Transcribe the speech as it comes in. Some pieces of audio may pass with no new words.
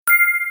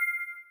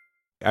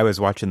I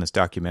was watching this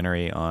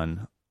documentary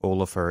on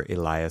Olafur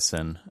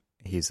Eliasson.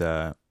 He's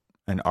an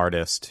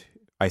artist,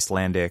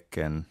 Icelandic,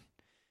 and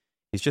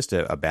he's just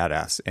a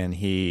badass. And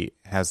he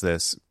has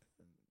this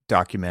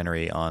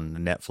documentary on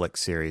the Netflix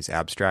series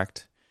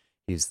Abstract.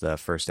 He's the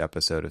first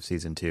episode of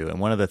season 2. And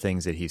one of the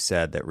things that he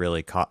said that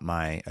really caught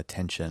my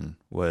attention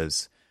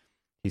was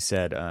he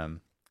said,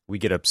 we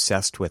get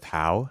obsessed with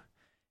how,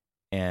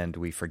 and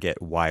we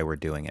forget why we're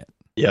doing it.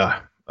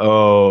 Yeah.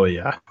 Oh,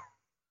 yeah.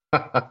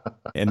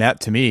 And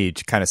that to me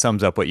kind of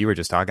sums up what you were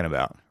just talking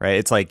about, right?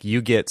 It's like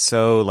you get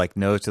so like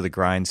nose to the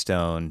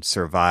grindstone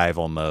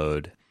survival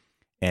mode,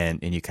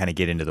 and you kind of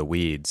get into the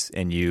weeds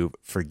and you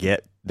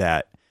forget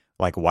that,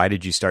 like, why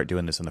did you start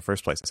doing this in the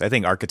first place? I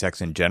think architects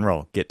in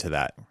general get to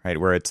that, right?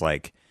 Where it's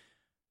like,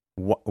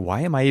 why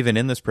am I even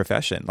in this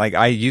profession? Like,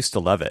 I used to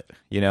love it.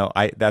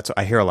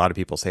 I hear a lot of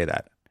people say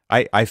that.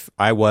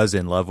 I was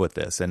in love with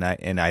this, and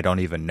I don't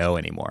even know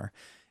anymore.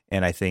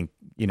 And I think,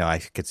 I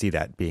could see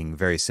that being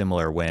very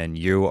similar when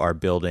you are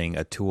building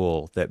a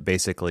tool that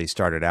basically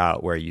started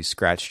out where you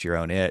scratched your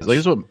own itch. Like, this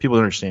is what people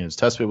don't understand is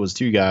TestFit was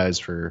 2 guys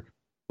for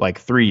like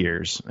 3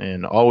 years.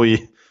 And all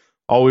we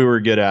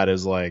were good at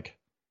is like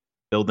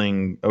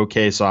building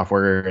okay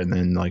software and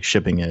then like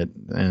shipping it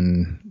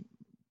and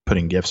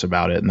putting GIFs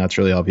about it. And that's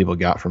really all people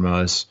got from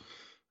us.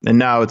 And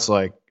now it's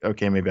like,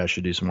 okay, maybe I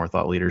should do some more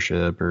thought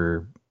leadership,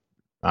 or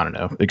I don't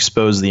know,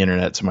 expose the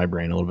internet to my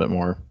brain a little bit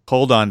more.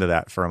 Hold on to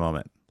that for a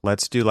moment.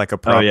 Let's do like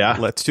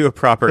let's do a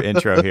proper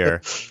intro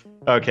here.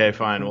 Okay,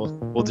 fine.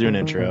 We'll do an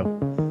intro.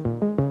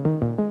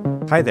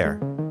 Hi there.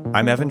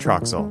 I'm Evan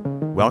Troxel.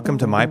 Welcome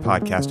to my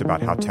podcast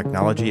about how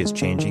technology is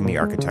changing the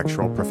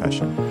architectural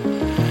profession.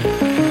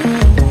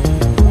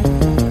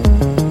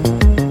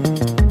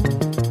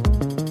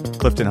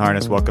 Clifton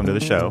Harness, welcome to the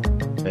show.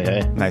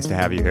 Hey. Nice to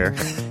have you here.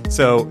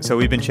 So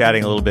we've been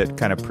chatting a little bit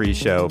kind of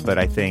pre-show, but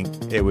I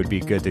think it would be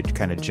good to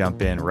kind of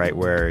jump in right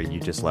where you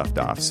just left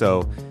off.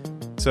 So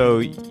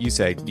you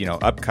say,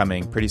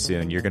 upcoming pretty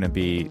soon, you're going to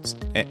be,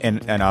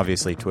 and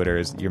obviously Twitter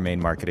is your main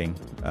marketing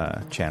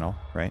channel,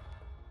 right?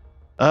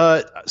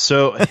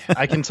 So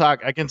I can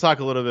talk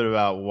a little bit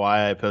about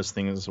why I post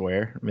things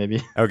where,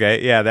 maybe.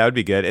 Okay, yeah, that would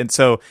be good. And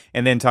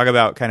then talk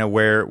about kind of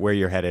where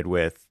you're headed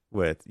with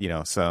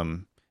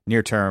some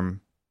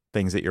near-term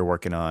things that you're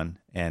working on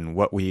and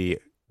what we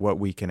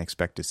can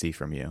expect to see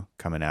from you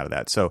coming out of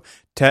that. So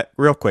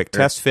real quick,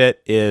 sure. TestFit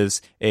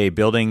is a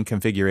building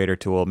configurator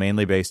tool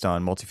mainly based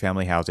on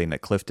multifamily housing that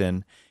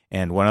Clifton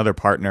and one other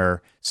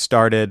partner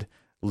started,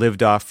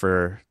 lived off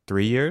for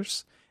 3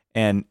 years,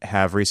 and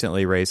have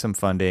recently raised some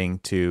funding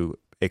to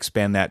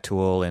expand that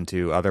tool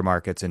into other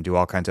markets and do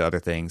all kinds of other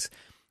things.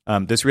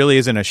 This really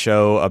isn't a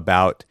show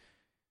about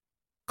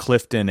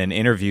Clifton and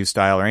interview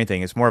style or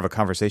anything. It's more of a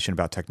conversation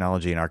about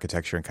technology and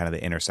architecture and kind of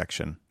the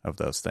intersection of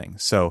those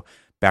things. So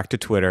back to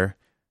Twitter.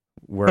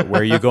 Where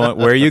are you going?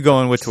 Where are you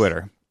going with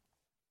Twitter?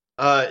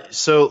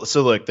 So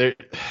look,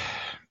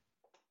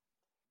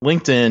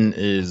 LinkedIn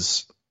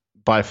is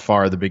by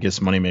far the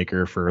biggest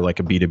moneymaker for like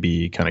a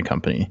B2B kind of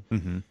company.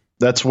 Mm-hmm.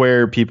 That's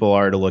where people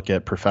are to look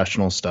at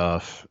professional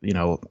stuff.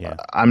 Yeah.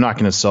 I'm not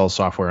going to sell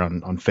software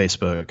on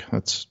Facebook.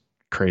 That's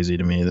crazy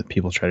to me that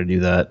people try to do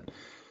that.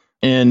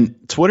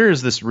 And Twitter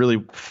is this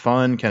really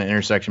fun kind of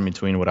intersection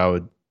between what I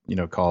would,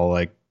 call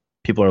like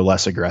people are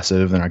less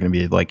aggressive. They're not going to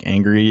be like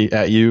angry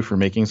at you for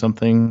making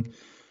something.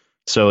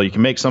 So you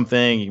can make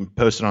something, you can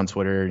post it on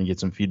Twitter and you get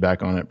some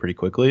feedback on it pretty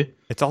quickly.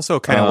 It's also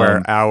kind of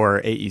where our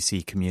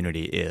AEC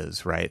community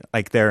is, right?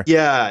 Like they're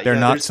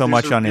not so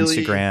much on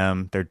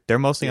Instagram. They're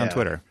mostly on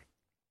Twitter.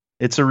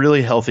 It's a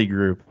really healthy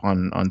group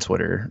on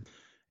Twitter.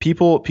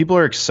 People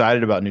are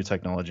excited about new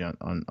technology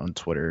on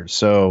Twitter.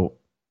 So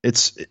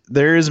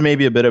there is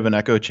maybe a bit of an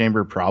echo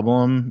chamber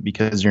problem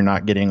because you're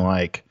not getting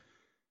like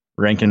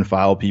rank and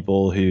file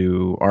people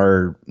who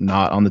are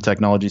not on the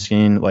technology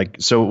scene. Like,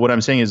 so what I'm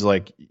saying is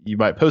like, you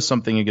might post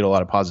something and get a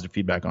lot of positive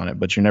feedback on it,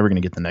 but you're never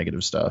going to get the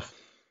negative stuff.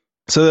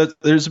 So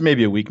there's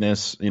maybe a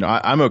weakness.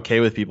 I'm okay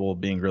with people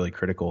being really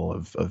critical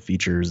of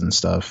features and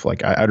stuff.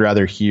 Like I'd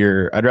rather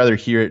hear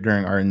it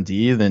during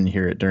R&D than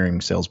hear it during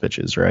sales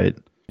pitches. Right.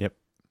 Yep.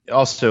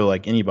 Also,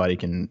 like anybody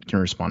can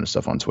respond to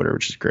stuff on Twitter,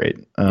 which is great.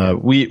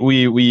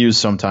 We use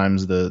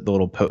sometimes the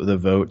little the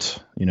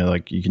vote.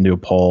 Like you can do a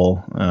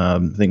poll. I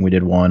think we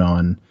did one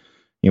on.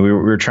 We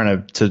were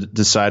trying to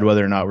decide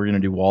whether or not we're going to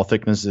do wall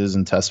thicknesses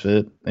in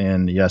TestFit,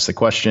 and you asked the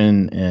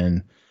question,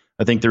 and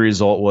I think the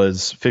result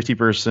was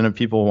 50% of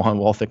people want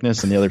wall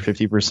thickness, and the other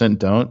 50%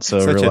 don't. So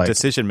such we're a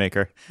decision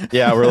maker.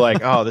 Yeah, we're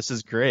like, oh, this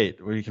is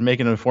great. We can make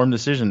an informed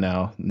decision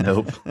now.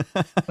 Nope.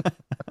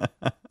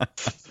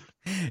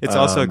 It's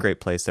also a great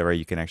place where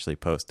you can actually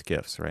post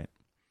GIFs, right?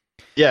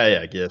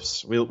 Yeah,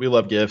 GIFs. We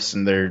love GIFs,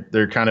 and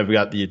they're kind of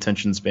got the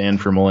attention span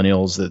for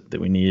millennials that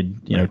we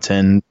need.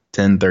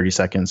 10, 30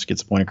 seconds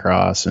gets the point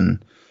across,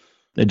 and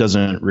it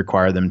doesn't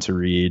require them to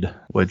read,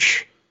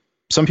 which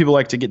some people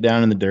like to get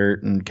down in the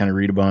dirt and kind of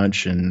read a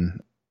bunch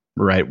and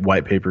write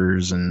white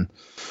papers, and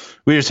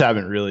we just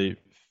haven't really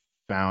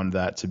found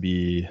that to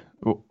be,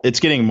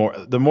 it's getting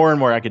the more and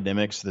more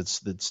academics that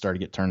start to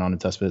get turned on to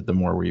test fit, the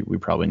more we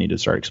probably need to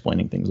start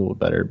explaining things a little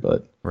better.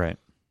 But right,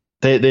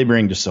 they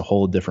bring just a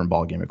whole different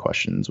ballgame of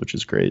questions, which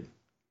is great.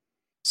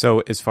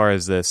 So as far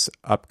as this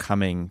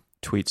upcoming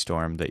tweet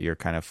storm that you're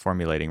kind of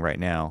formulating right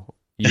now,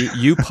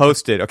 you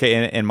posted,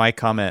 okay, and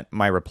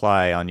my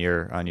reply on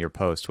your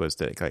post was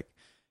that, like,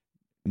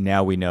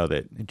 now we know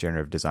that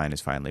generative design has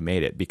finally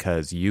made it,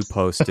 because you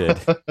posted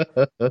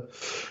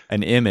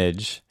an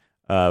image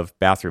of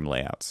bathroom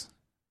layouts.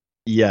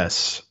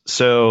 Yes.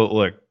 So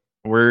look,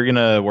 we're going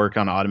to work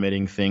on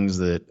automating things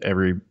that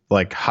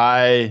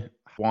high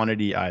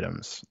quantity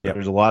items. Yep.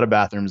 There's a lot of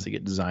bathrooms that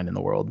get designed in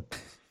the world.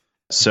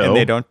 So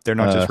and they're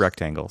not just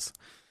rectangles.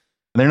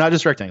 They're not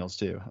just rectangles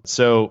too.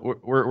 So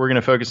we're going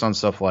to focus on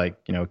stuff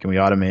like, can we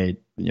automate,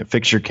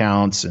 fixture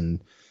counts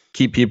and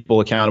keep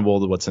people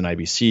accountable to what's in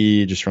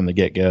IBC just from the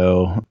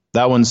get-go.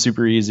 That one's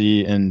super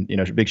easy. And,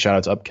 big shout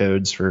out to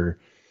Upcodes for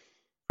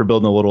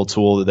building a little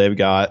tool that they've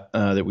got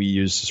that we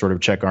use to sort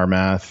of check our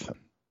math.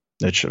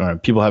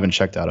 People haven't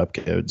checked out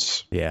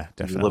Upcodes. Yeah,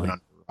 definitely. Living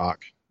on a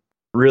rock.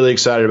 Really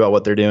excited about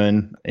what they're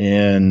doing.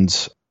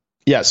 And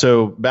yeah,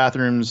 so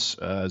bathrooms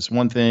is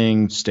one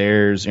thing.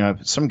 Stairs,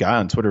 some guy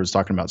on Twitter was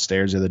talking about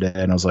stairs the other day,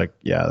 and I was like,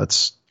 yeah,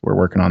 we're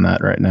working on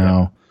that right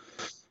now.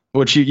 Yeah.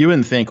 Which you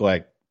wouldn't think,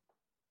 like,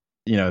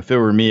 if it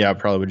were me, I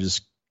probably would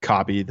just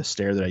copy the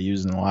stair that I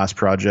used in the last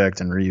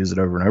project and reuse it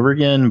over and over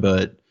again.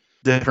 But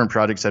different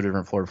projects have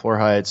different floor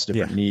heights,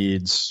 different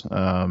needs.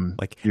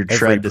 Like your every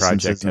tread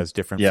project has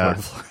different floor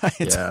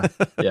heights.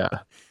 Yeah.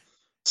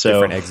 So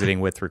different exiting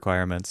width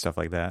requirements, stuff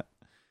like that.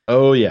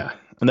 Oh yeah,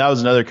 and that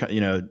was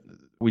another.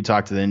 We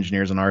talked to the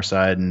engineers on our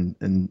side, and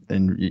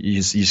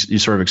you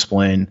sort of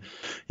explain,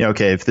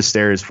 okay, if the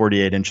stair is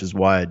 48 inches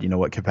wide,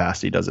 what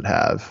capacity does it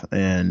have?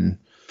 And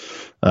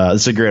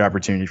it's a great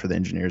opportunity for the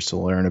engineers to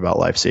learn about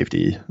life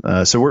safety.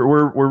 So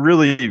we're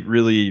really,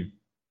 really,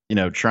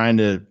 trying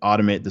to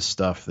automate the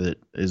stuff that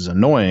is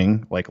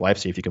annoying, like life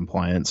safety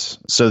compliance,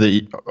 so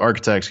that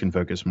architects can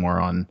focus more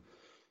on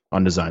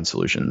design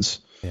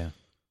solutions. Yeah.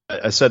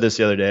 I said this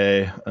the other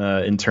day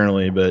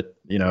internally, but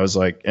I was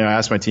like, I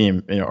asked my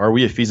team, are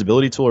we a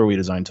feasibility tool or are we a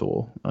design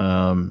tool?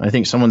 I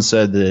think someone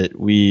said that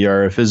we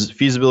are a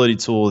feasibility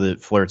tool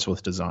that flirts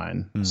with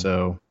design.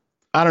 So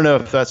I don't know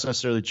if that's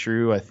necessarily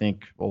true. I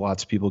think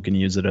lots of people can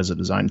use it as a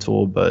design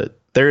tool, but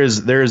there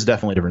is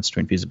definitely a difference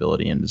between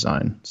feasibility and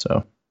design.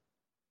 So.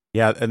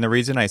 Yeah, and the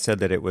reason I said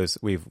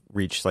that we've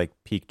reached like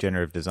peak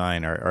generative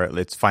design or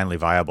it's finally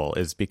viable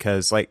is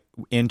because, like,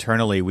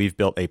 internally we've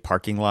built a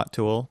parking lot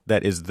tool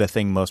that is the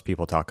thing most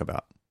people talk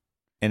about.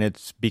 And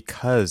it's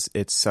because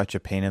it's such a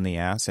pain in the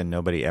ass and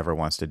nobody ever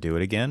wants to do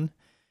it again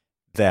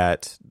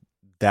that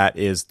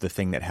is the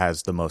thing that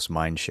has the most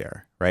mind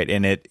share, right?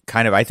 And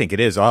I think it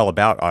is all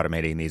about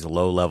automating these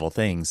low-level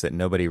things that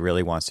nobody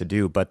really wants to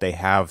do, but they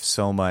have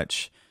so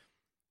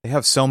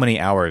many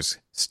hours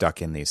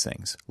stuck in these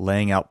things,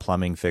 laying out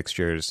plumbing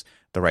fixtures,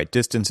 the right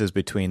distances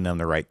between them,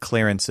 the right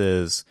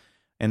clearances,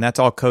 and that's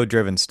all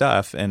code-driven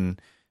stuff. And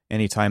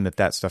anytime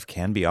that stuff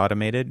can be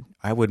automated,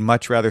 I would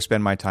much rather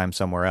spend my time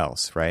somewhere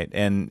else, right?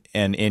 And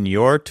in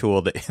your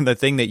tool, the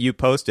thing that you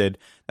posted,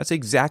 that's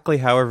exactly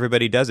how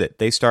everybody does it.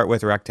 They start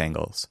with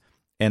rectangles,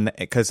 and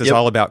because it's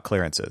all about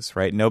clearances,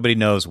 right? Nobody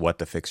knows what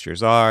the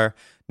fixtures are.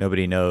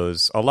 Nobody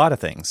knows a lot of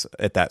things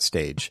at that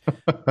stage.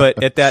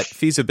 But at that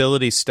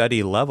feasibility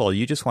study level,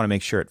 you just want to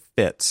make sure it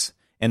fits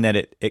and that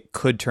it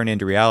could turn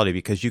into reality,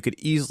 because you could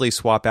easily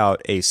swap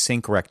out a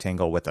sink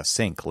rectangle with a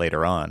sink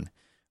later on,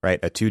 right?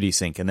 A 2D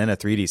sink and then a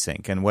 3D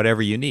sink and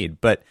whatever you need.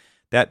 But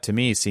that to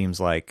me seems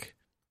like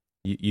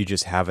you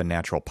just have a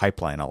natural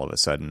pipeline all of a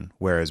sudden,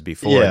 whereas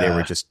before they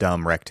were just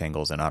dumb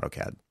rectangles in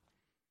AutoCAD.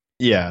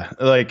 Yeah,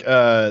 like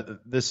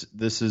this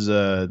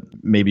is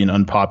maybe an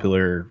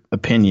unpopular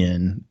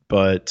opinion,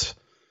 but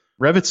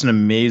Revit's an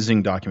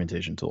amazing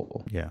documentation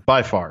tool. Yeah,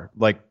 by far,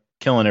 like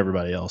killing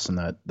everybody else in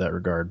that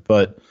regard.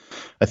 But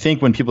I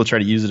think when people try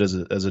to use it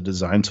as a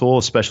design tool,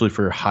 especially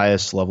for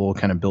highest level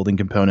kind of building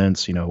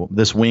components,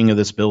 this wing of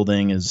this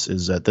building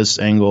is at this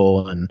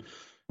angle, and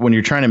when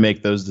you're trying to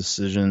make those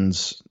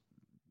decisions,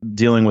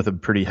 dealing with a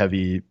pretty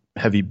heavy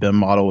BIM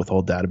model with a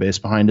whole database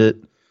behind it,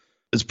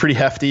 it's pretty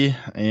hefty,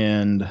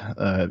 and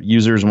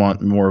users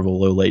want more of a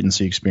low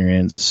latency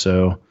experience.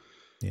 So,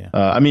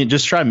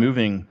 just try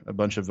moving a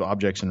bunch of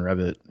objects in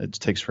Revit. It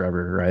takes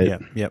forever,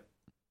 right? Yep.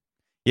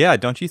 Yeah,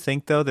 don't you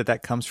think, though,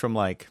 that comes from,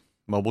 like,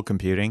 mobile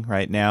computing?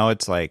 Right now,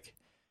 it's like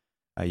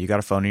you got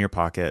a phone in your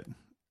pocket.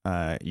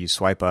 You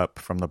swipe up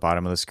from the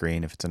bottom of the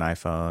screen if it's an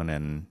iPhone,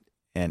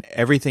 and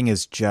everything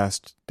is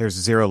there's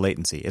zero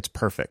latency. It's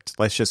perfect.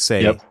 Let's just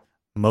say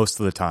most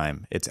of the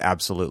time, it's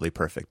absolutely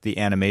perfect. The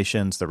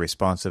animations, the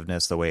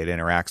responsiveness, the way it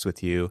interacts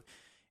with you,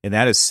 and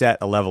that has set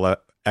a level of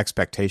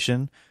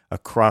expectation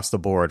across the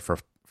board for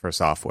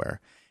software.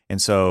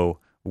 And so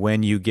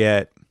when you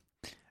get,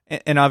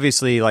 and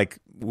obviously, like,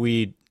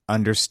 we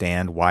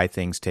understand why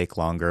things take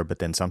longer, but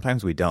then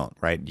sometimes we don't,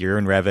 right? You're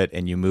in Revit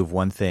and you move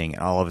one thing,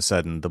 and all of a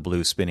sudden the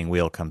blue spinning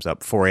wheel comes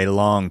up for a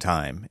long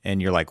time,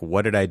 and you're like,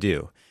 what did I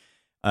do?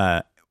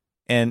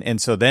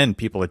 And so then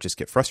people would just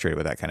get frustrated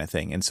with that kind of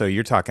thing. And so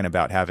you're talking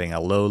about having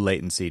a low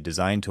latency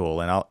design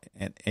tool,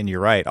 and you're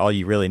right. All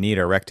you really need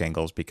are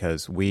rectangles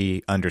because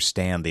we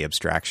understand the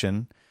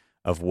abstraction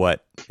of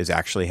what is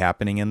actually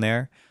happening in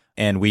there,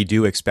 and we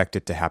do expect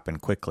it to happen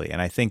quickly. And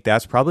I think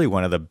that's probably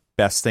one of the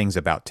best things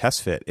about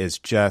TestFit is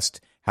just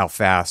how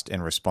fast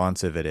and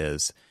responsive it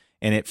is,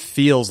 and it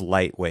feels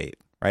lightweight.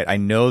 Right? I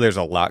know there's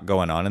a lot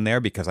going on in there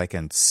because I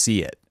can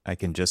see it. I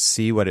can just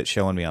see what it's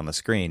showing me on the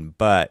screen,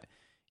 but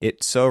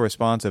it's so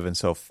responsive and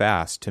so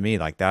fast to me.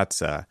 Like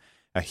that's a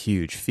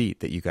huge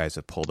feat that you guys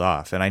have pulled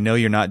off. And I know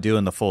you're not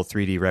doing the full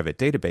 3D Revit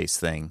database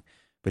thing,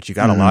 but you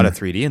got a lot of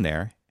 3D in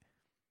there,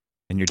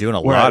 and you're doing a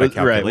lot of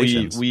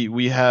calculations. Right.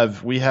 We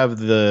have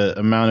the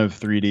amount of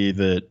 3D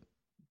that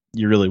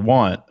you really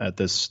want at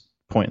this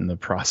point in the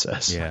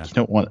process. Yeah. Like you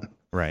don't want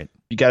right.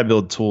 You got to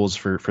build tools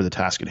for the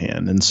task at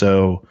hand, and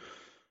so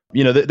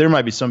there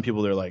might be some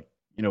people that are like,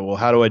 well,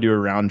 how do I do a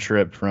round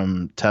trip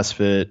from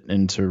TestFit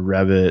into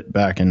Revit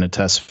back into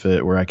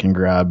TestFit where I can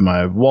grab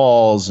my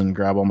walls and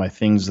grab all my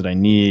things that I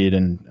need?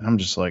 And I'm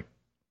just like,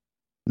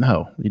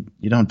 no,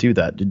 you don't do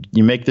that.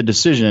 You make the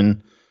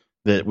decision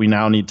that we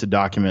now need to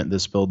document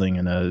this building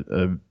in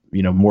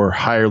a more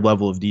higher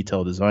level of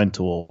detail design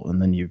tool,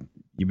 and then you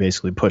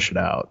basically push it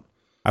out.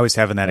 I was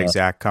having that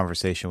exact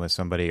conversation with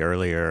somebody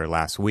earlier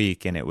last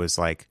week, and it was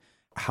like,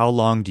 how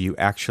long do you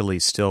actually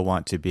still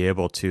want to be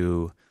able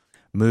to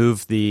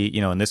move the,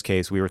 in this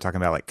case, we were talking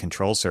about like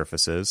control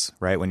surfaces,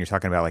 right? When you're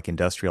talking about like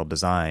industrial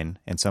design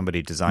and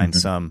somebody designed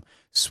some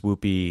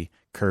swoopy,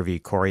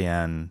 curvy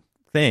Corian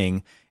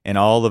thing, and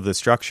all of the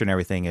structure and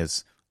everything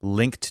is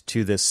linked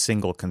to this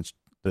single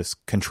this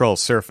control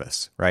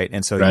surface, right?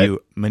 And so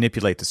you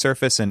manipulate the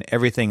surface and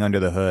everything under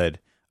the hood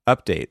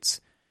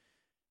updates.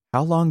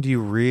 How long do you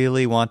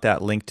really want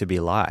that link to be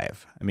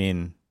live? I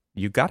mean,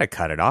 you got to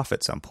cut it off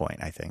at some point,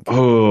 I think.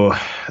 Oh,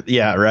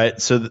 yeah,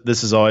 right. So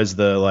this is always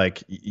the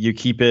like you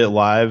keep it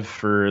live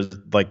for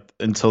like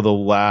until the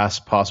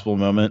last possible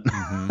moment.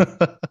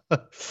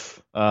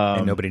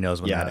 And nobody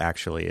knows when that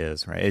actually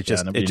is, right? It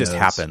just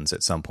happens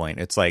at some point.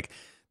 It's like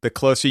the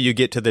closer you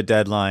get to the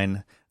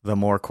deadline, the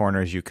more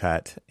corners you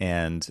cut,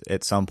 and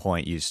at some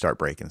point you start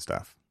breaking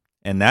stuff.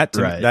 And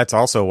that's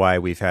also why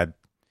we have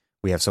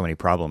so many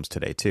problems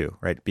today too,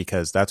 right?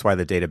 Because that's why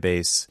the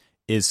database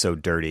is so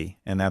dirty,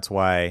 and that's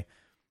why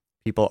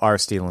people are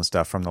stealing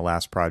stuff from the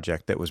last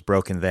project that was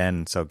broken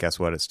then. So guess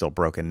what? It's still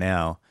broken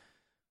now.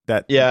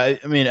 I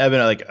mean, Evan,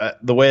 like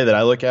the way that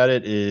I look at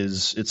it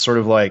is, it's sort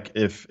of like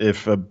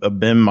if a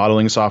BIM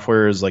modeling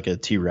software is like a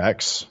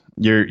T-Rex,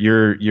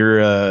 you're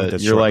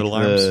like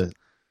arms.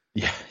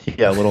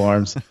 Little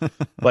arms.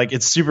 Like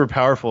it's super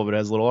powerful, but it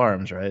has little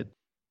arms, right?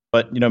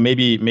 But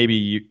maybe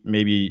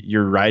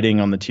you're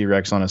riding on the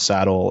T-Rex on a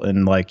saddle,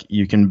 and like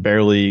you can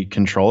barely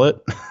control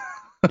it.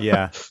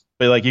 Yeah.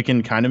 But like you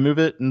can kind of move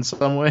it in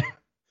some way.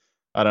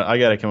 I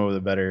got to come up with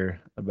a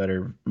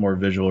better, more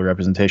visual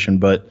representation.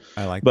 But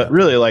I like. But that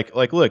really,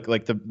 look,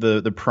 like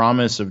the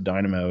promise of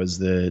Dynamo is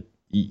that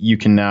you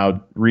can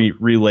now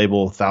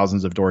relabel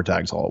thousands of door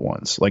tags all at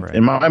once. Like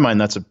in my mind,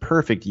 that's a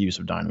perfect use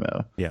of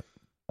Dynamo. Yeah.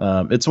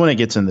 It's when it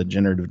gets in the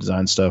generative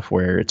design stuff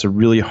where it's a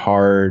really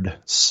hard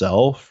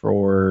sell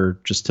for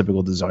just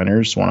typical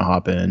designers who want to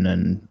hop in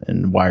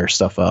and wire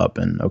stuff up.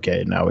 And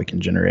okay, now we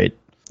can generate.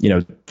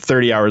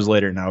 30 hours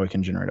later, now we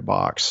can generate a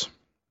box.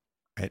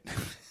 Right.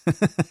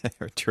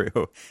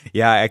 True.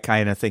 Yeah, I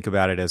kind of think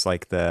about it as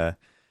like the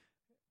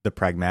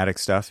pragmatic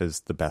stuff is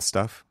the best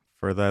stuff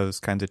for those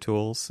kinds of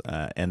tools.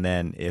 And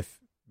then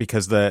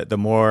because the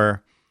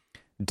more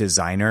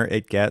designer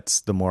it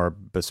gets, the more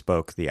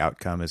bespoke the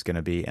outcome is going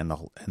to be, and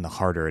the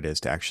harder it is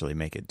to actually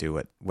make it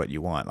do what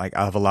you want. Like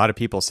I have a lot of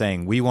people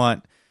saying, we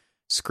want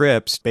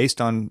scripts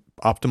based on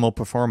optimal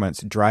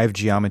performance, drive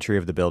geometry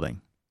of the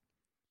building.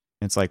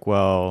 It's like,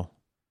 well,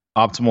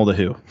 optimal to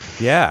who?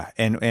 Yeah,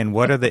 and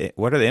what are the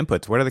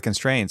inputs? What are the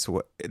constraints?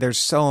 There's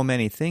so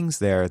many things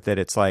there that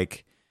it's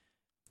like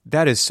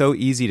that is so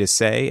easy to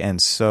say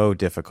and so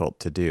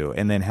difficult to do.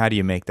 And then how do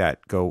you make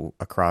that go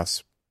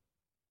across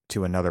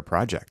to another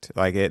project?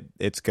 Like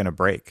it's going to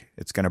break.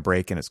 It's going to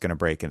break, and it's going to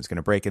break, and it's going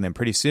to break, and then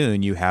pretty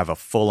soon you have a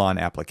full-on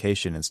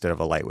application instead of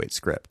a lightweight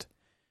script.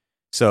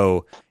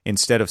 So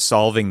instead of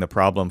solving the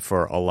problem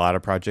for a lot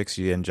of projects,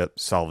 you end up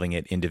solving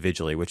it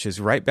individually, which is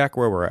right back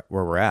where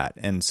we're at.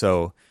 And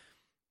so,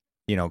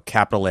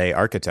 capital A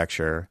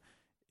architecture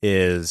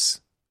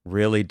is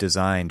really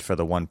designed for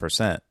the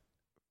 1%,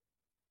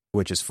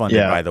 which is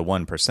funded by the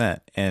 1%.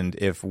 And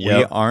if we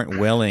aren't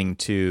willing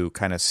to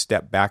kind of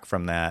step back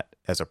from that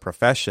as a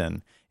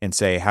profession and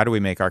say, how do we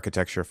make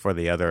architecture for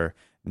the other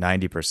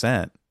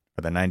 90%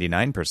 or the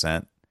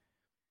 99%,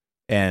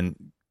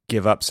 and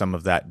give up some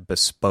of that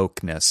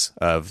bespokeness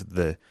of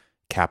the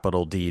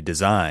capital D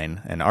design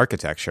and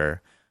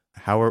architecture,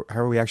 how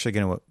are we actually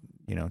going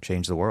to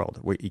change the world?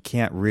 You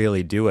can't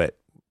really do it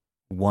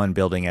one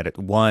building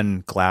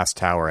one glass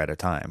tower at a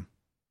time.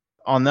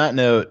 On that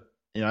note,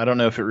 I don't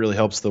know if it really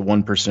helps the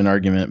 1%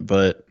 argument,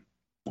 but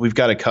we've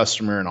got a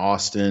customer in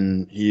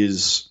Austin.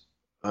 He's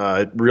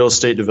Real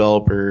estate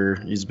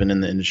developer. He's been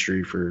in the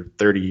industry for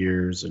 30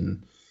 years,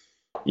 and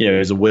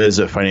he's a whiz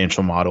at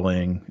financial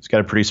modeling. He's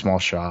got a pretty small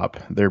shop.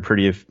 They're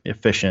pretty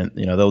efficient.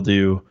 They'll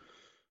do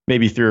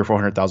maybe 300 or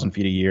 400,000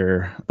 feet a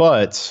year.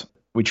 But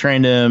we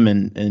trained him,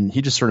 and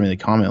he just sort of made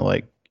a comment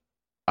like,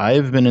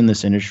 I've been in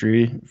this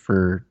industry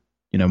for,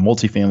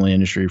 multifamily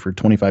industry for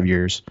 25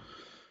 years.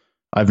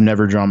 I've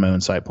never drawn my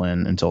own site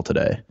plan until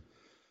today.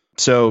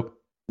 So,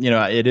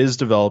 it is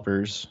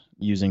developers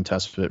using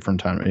TestFit from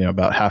time.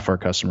 About half our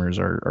customers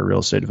are real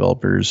estate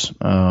developers,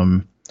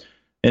 and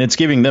it's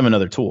giving them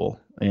another tool.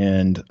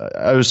 And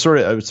I was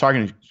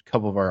talking to a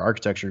couple of our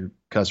architecture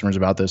customers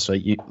about this. So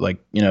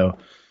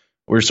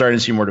we're starting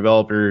to see more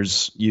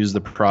developers use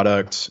the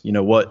product.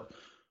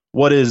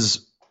 What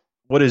is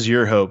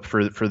your hope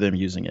for them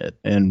using it?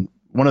 And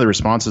one of the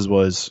responses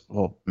was,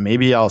 well,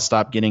 maybe I'll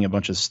stop getting a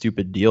bunch of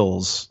stupid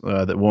deals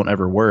that won't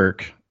ever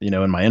work,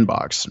 in my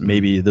inbox.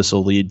 Maybe this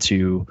will lead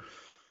to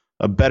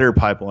a better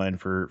pipeline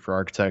for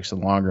architects in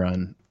the long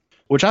run,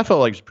 which I felt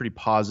like is a pretty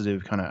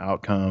positive kind of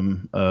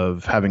outcome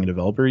of having a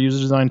developer use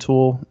a design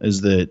tool,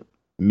 is that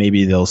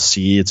maybe they'll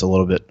see it's a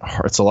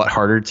lot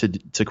harder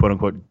to quote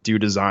unquote do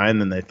design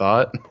than they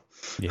thought.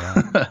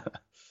 Yeah.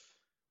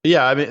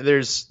 Yeah. I mean,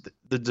 there's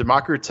the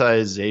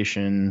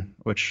democratization,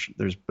 which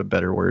there's a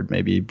better word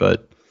maybe,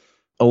 but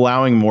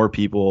allowing more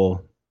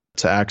people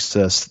to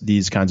access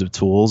these kinds of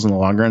tools in the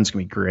long run is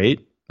going to be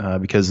great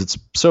because it's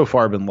so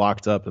far been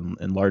locked up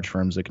in large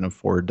firms that can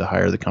afford to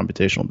hire the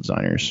computational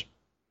designers.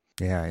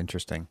 Yeah,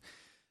 interesting.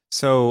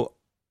 So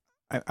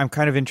I'm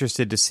kind of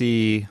interested to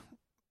see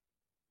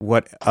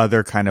what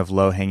other kind of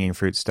low-hanging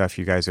fruit stuff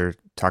you guys are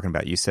talking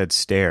about. You said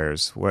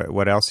stairs.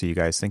 What else are you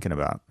guys thinking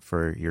about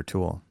for your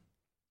tool?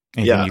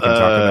 Anything you can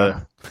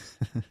talk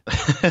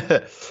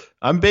about?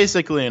 I'm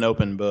basically an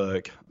open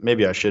book.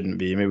 Maybe I shouldn't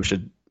be. Maybe we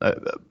should. I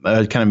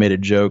kind of made a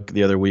joke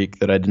the other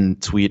week that I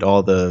didn't tweet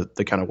all the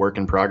kind of work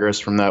in progress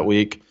from that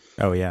week.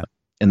 Oh, yeah.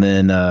 And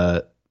then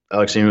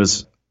Alexine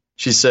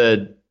she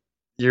said,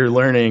 you're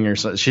learning, or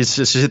something. She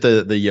hit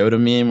the Yoda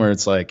meme where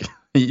it's like,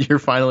 you're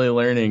finally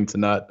learning to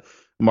not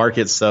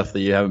market stuff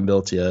that you haven't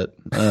built yet,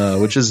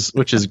 which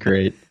is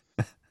great.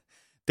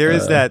 There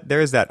is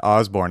that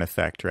Osborne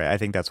effect, right? I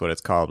think that's what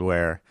it's called,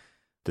 where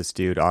this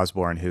dude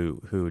Osborne,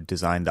 who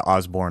designed the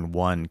Osborne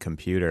 1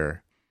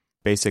 computer,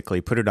 basically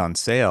put it on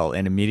sale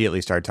and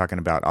immediately started talking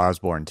about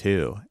Osborne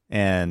 2.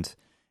 And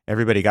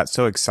everybody got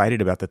so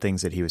excited about the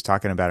things that he was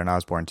talking about in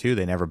Osborne 2,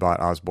 they never bought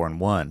Osborne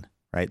 1,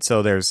 right?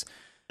 So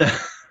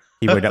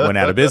he went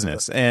out of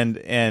business.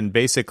 And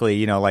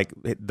basically,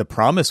 the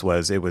promise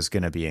was it was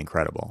going to be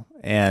incredible.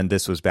 And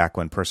this was back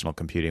when personal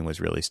computing was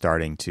really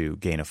starting to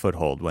gain a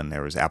foothold, when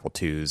there was Apple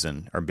IIs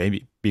or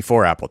maybe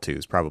before Apple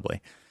IIs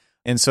probably.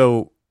 And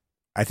so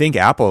I think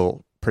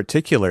Apple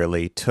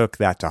particularly took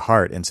that to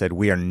heart and said,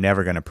 we are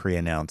never going to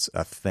pre-announce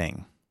a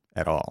thing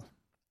at all.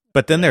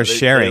 But then they're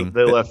sharing.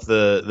 They left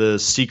the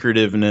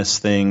secretiveness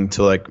thing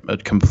to like a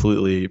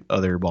completely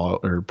other ball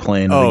or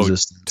plane of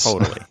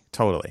existence.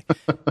 Totally.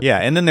 Yeah.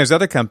 And then there's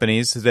other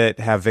companies that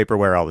have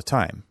vaporware all the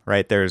time,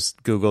 right? There's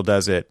Google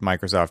does it,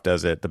 Microsoft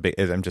does it.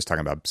 I'm just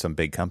talking about some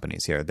big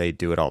companies here. They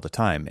do it all the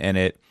time. And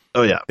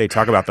they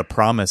talk about the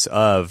promise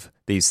of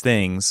these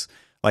things,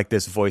 like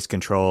this voice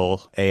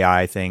control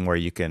AI thing where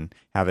you can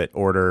have it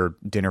order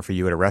dinner for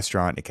you at a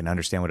restaurant. It can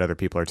understand what other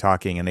people are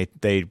talking. And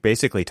they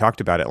basically talked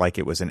about it like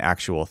it was an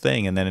actual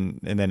thing. And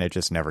then it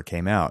just never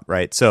came out.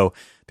 Right. So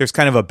there's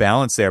kind of a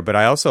balance there. But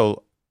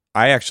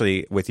I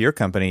actually, with your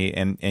company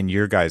and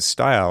your guys'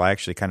 style, I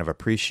actually kind of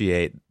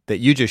appreciate that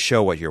you just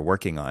show what you're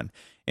working on.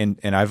 And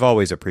I've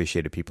always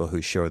appreciated people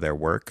who show their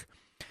work.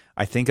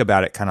 I think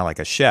about it kind of like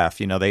a chef,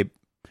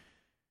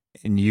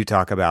 and you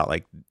talk about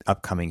like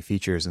upcoming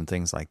features and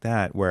things like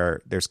that,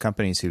 where there's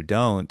companies who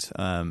don't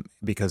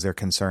because they're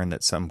concerned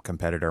that some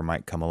competitor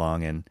might come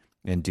along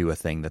and do a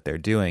thing that they're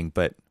doing.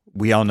 But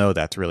we all know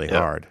that's really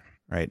hard,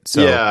 right?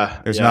 So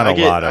there's not a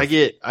lot of...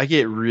 I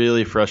get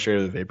really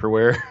frustrated with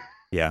vaporware.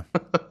 Yeah.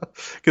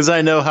 Because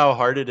I know how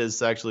hard it is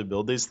to actually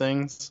build these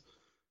things.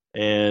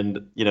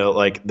 And,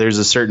 like there's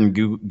a certain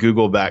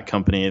Google-backed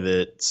company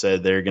that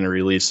said they're going to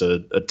release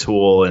a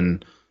tool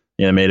and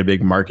made a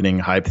big marketing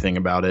hype thing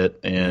about it.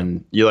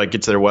 And you like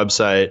get to their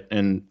website.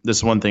 And this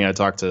is one thing I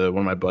talk to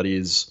one of my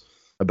buddies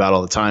about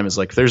all the time is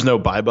like, if there's no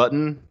buy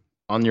button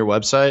on your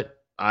website,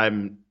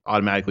 I'm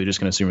automatically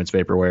just going to assume it's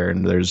vaporware.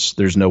 And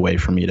there's no way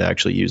for me to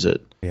actually use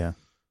it. Yeah.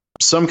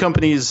 Some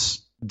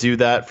companies do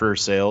that for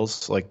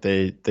sales. Like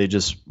they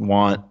just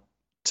want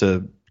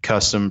to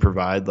custom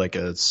provide like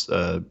a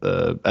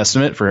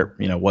estimate for,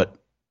 what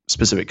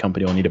specific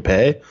company will need to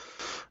pay.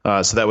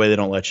 So that way they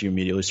don't let you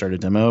immediately start a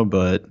demo.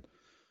 But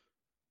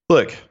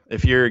look,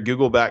 if you're a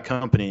Google-backed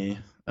company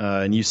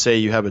and you say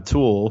you have a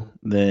tool,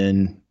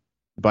 then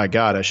by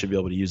God, I should be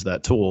able to use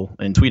that tool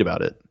and tweet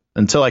about it.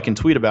 Until I can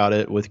tweet about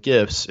it with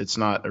GIFs, it's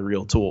not a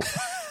real tool.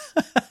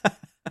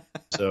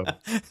 So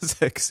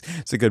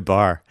it's a good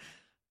bar.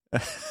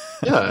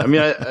 Yeah, I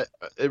mean,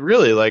 it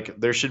really like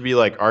there should be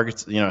like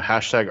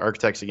hashtag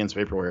architects against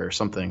vaporware or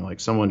something. Like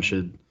someone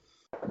should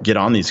get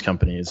on these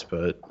companies,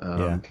 but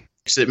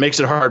So it makes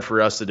it hard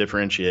for us to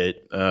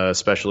differentiate,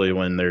 especially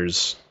when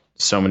there's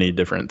so many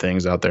different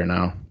things out there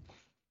now.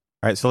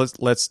 All right, so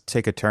let's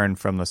take a turn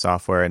from the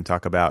software and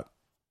talk about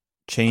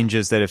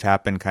changes that have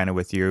happened kind of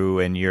with you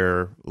and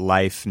your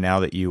life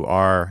now that you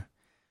are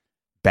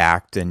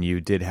backed and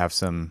you did have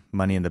some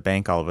money in the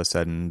bank all of a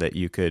sudden, that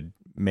you could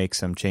make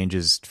some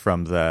changes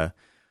from the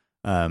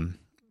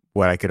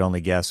what I could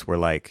only guess were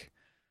like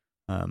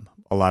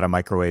a lot of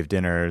microwave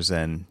dinners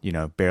and, you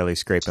know, barely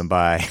scraping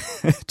by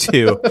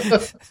to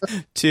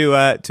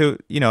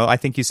I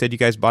think you said you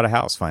guys bought a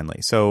house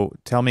finally. So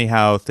tell me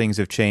how things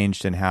have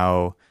changed and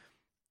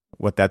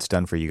what that's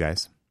done for you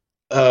guys.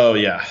 Oh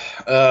yeah.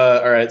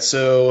 All right.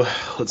 So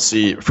let's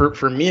see.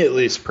 For me, at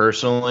least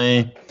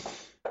personally,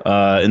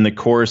 in the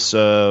course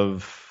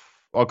of,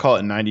 I'll call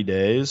it 90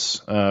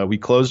 days, we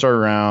closed our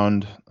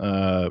round.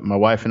 My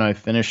wife and I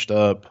finished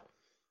up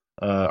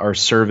our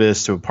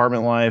service to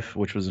Apartment Life,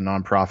 which was a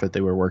nonprofit they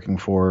were working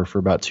for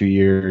about 2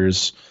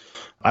 years.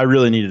 I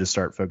really needed to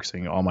start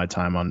focusing all my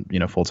time on,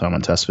 full time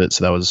on TestFit.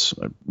 So that was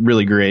a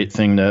really great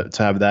thing to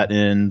have that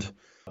end.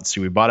 Let's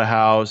see. We bought a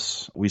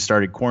house. We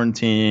started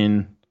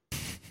quarantine.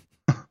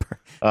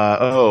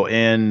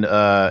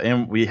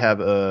 And we have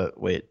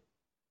wait,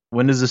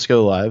 when does this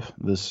go live?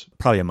 This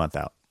probably a month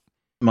out.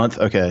 Month?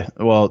 Okay.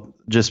 Well,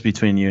 just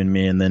between you and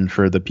me, and then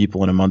for the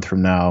people in a month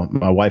from now,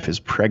 my wife is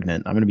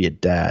pregnant. I'm going to be a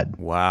dad.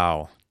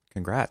 Wow.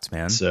 Congrats,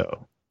 man.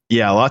 So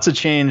yeah, lots of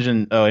change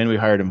and we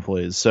hired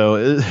employees.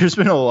 So there's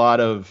been a lot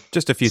of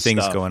just a few stuff.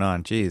 Things going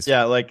on. Jeez.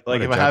 Yeah. Like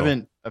if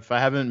I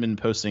haven't been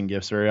posting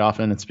gifts very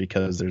often, it's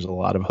because there's a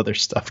lot of other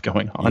stuff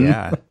going on.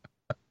 Yeah.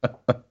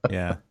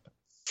 Yeah.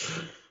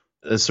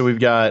 So we've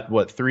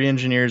got 3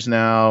 engineers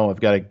now. I've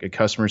got a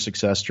customer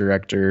success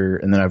director,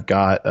 and then I've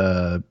got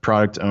a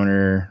product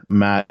owner,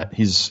 Matt.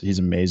 He's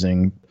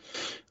amazing.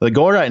 The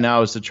goal right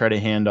now is to try to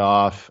hand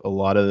off a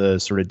lot of the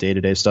sort of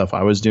day-to-day stuff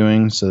I was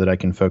doing so that I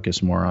can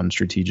focus more on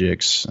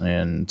strategics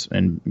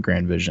and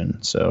grand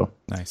vision. So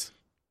nice.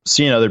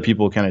 Seeing other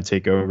people kind of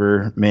take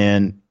over,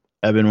 man.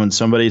 Evan, when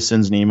somebody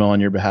sends an email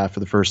on your behalf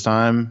for the first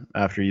time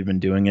after you've been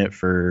doing it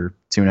for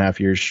 2.5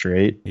 years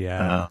straight.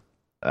 Yeah.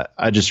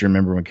 I just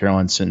remember when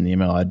Caroline sent an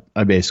email,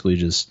 I basically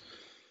just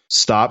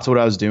stopped what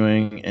I was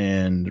doing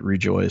and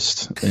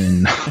rejoiced.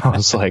 And I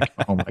was like,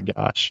 oh my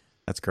gosh.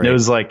 That's great. And it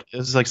was like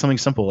something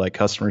simple, like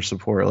customer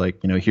support,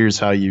 like, here's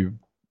how you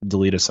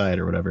delete a site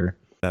or whatever.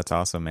 That's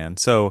awesome, man.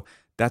 So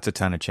that's a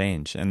ton of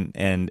change. And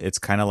it's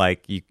kind of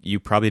like you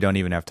probably don't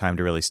even have time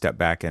to really step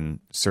back and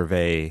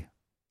survey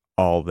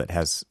all that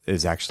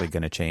is actually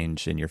going to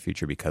change in your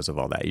future because of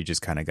all that. You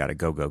just kind of got to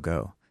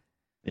go.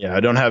 Yeah,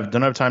 I don't have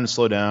time to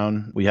slow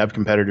down. We have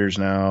competitors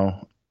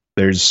now.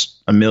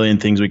 There's a million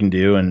things we can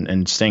do,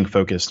 and staying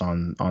focused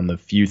on the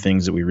few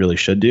things that we really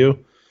should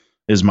do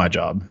is my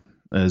job.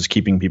 Is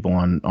keeping people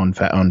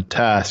on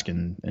task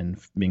and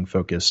being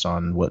focused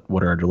on what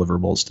are our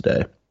deliverables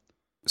today.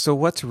 So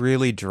what's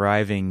really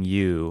driving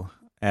you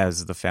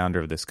as the founder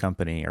of this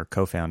company or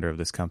co-founder of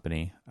this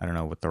company? I don't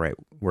know what the right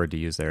word to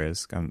use there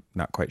is. I'm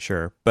not quite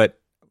sure. But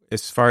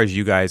as far as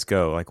you guys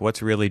go, like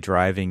what's really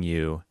driving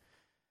you?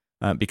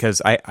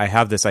 Because I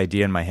have this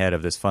idea in my head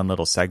of this fun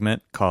little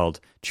segment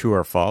called True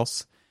or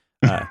False.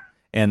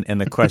 And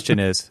the question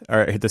is,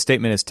 or the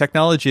statement is,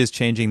 technology is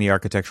changing the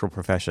architectural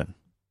profession.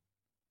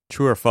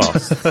 True or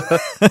false?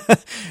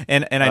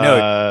 and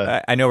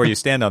I know where you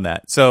stand on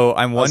that. So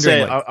I'm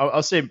wondering.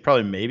 I'll say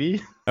probably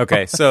maybe.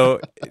 Okay, so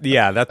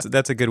yeah,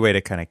 that's a good way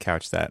to kind of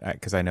couch that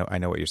because I know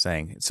what you're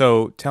saying.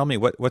 So tell me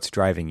what's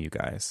driving you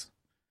guys.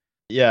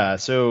 Yeah,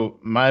 so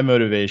my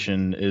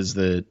motivation is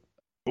that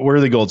we're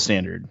the gold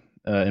standard.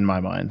 In my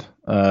mind,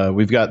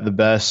 we've got the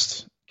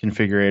best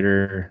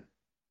configurator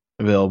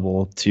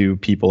available to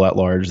people at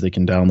large. They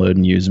can download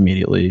and use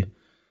immediately.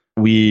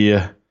 We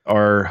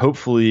are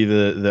hopefully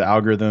the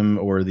algorithm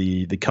or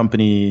the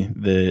company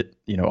that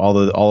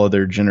all of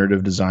their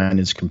generative design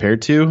is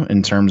compared to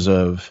in terms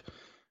of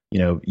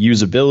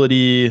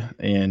usability.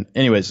 And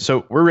anyways,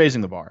 so we're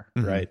raising the bar,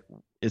 right?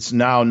 It's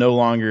now no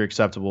longer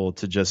acceptable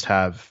to just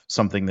have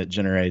something that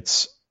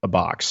generates a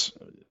box.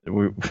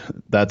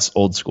 That's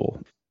old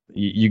school.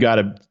 You got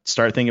to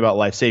start thinking about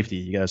life safety.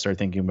 You got to start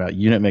thinking about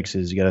unit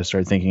mixes. You got to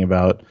start thinking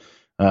about,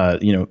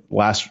 2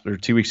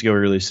 weeks ago, we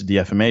released a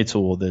DFMA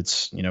tool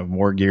that's,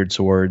 more geared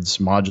towards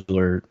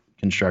modular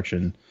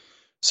construction.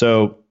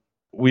 So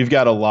we've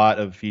got a lot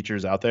of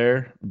features out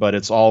there, but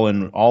it's all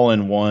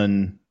in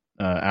one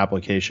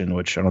application,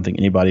 which I don't think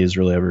anybody has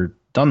really ever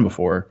done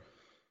before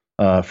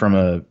from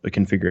a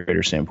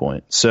configurator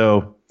standpoint.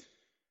 So,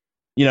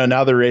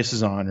 now the race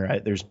is on,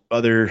 right? There's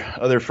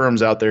other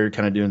firms out there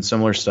kind of doing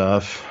similar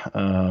stuff.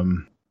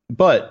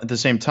 But at the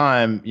same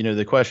time,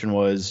 the question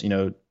was,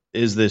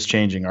 is this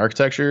changing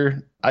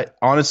architecture? I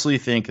honestly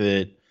think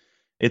that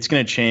it's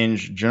going to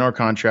change general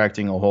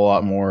contracting a whole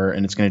lot more,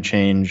 and it's going to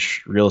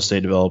change real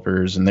estate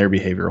developers and their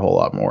behavior a whole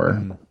lot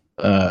more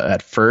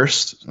at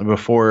first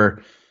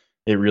before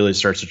it really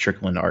starts to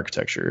trickle into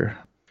architecture.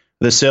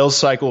 The sales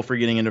cycle for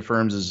getting into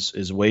firms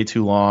is way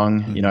too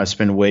long. I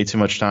spend way too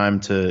much time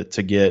to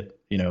get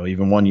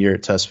even 1 year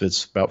at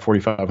TestFit's about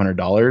 $4,500.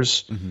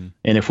 Mm-hmm.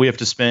 And if we have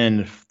to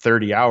spend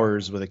 30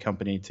 hours with a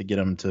company to get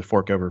them to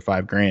fork over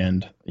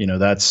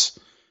 $5,000,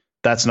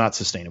 that's not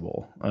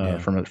sustainable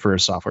for a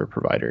software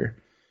provider.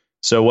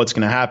 So what's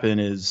going to happen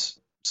is,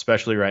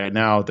 especially right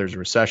now, if there's a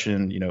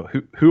recession,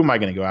 who am I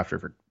going to go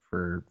after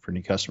for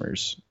new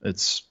customers?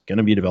 It's going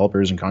to be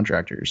developers and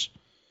contractors.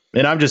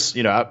 And I'm just,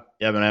 Evan,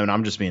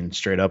 I'm just being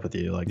straight up with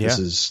you. Like this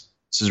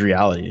is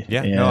reality.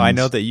 Yeah. And no, I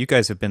know that you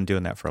guys have been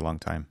doing that for a long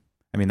time.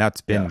 I mean,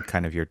 that's been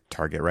kind of your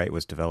target, right?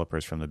 Was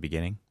developers from the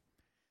beginning.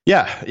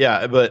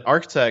 Yeah. But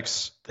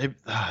architects, the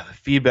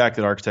feedback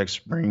that architects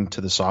bring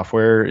to the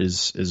software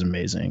is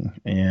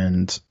amazing.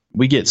 And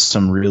we get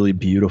some really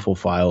beautiful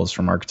files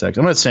from architects.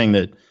 I'm not saying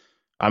that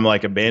I'm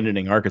like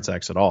abandoning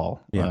architects at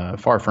all.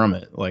 Far from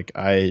it. Like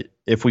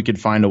if we could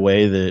find a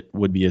way that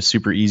would be a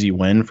super easy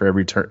win for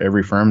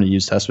every firm to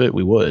use TestFit,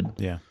 we would.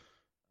 Yeah.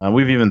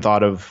 We've even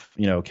thought of,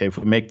 okay, if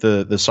we make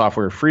the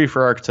software free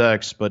for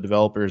architects, but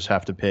developers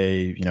have to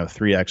pay,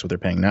 3x what they're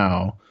paying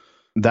now,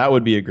 that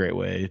would be a great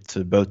way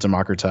to both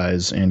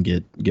democratize and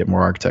get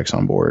more architects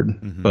on board.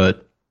 Mm-hmm.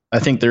 But I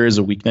think there is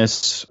a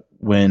weakness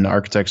when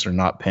architects are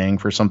not paying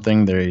for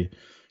something, they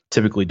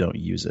typically don't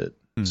use it.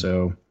 Mm-hmm.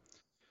 So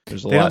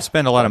there's they don't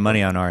spend a lot of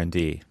money on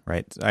R&D,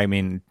 right? I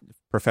mean,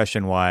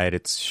 profession wide,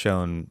 it's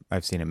shown,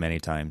 I've seen it many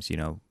times,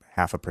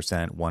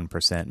 0.5%,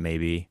 1%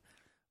 maybe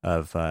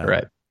of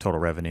total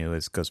revenue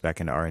goes back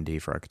into R&D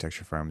for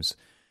architecture firms.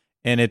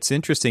 And it's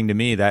interesting to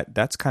me that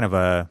that's kind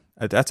of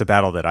that's a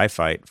battle that I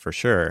fight for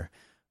sure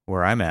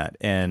where I'm at.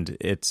 And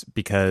it's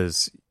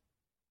because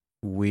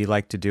we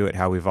like to do it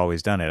how we've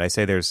always done it. I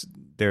say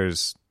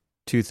there's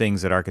two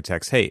things that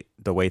architects hate: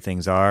 the way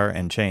things are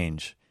and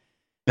change.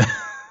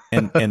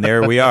 and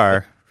there we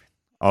are,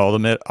 all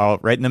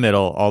right in the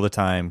middle all the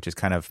time, just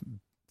kind of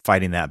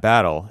fighting that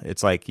battle.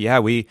 It's like,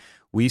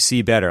 we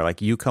see better.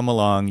 Like you come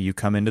along, you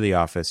come into the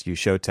office, you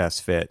show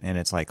TestFit, and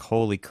it's like,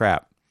 holy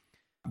crap.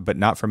 But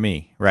not for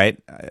me,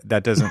 right?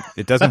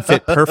 It doesn't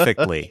fit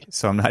perfectly,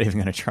 so I'm not even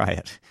going to try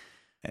it.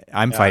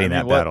 I'm fighting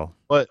that battle.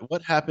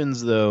 What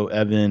happens though,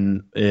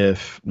 Evan,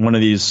 if one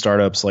of these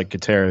startups like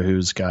Katerra,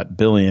 who's got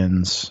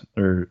billions,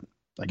 or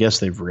I guess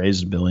they've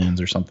raised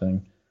billions or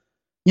something,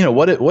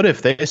 what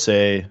if they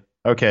say,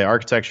 okay,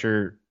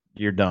 architecture,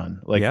 you're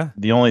done.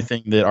 The only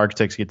thing that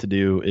architects get to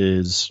do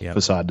is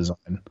facade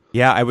design.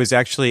 Yeah, I was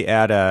actually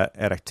at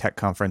a tech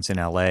conference in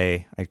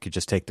LA. I could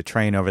just take the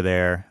train over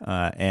there,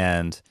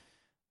 and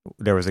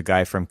there was a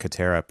guy from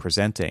Katerra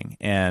presenting,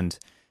 and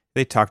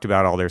they talked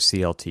about all their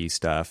CLT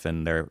stuff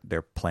and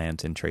their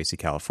plant in Tracy,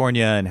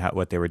 California, and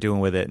what they were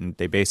doing with it. And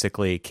they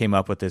basically came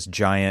up with this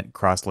giant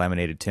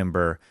cross-laminated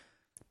timber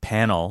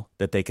panel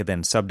that they could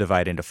then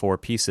subdivide into 4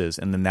 pieces,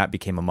 and then that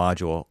became a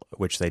module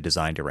which they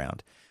designed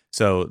around.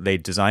 So they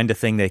designed a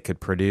thing they could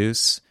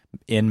produce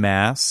in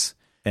mass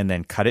and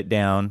then cut it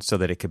down so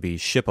that it could be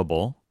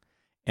shippable.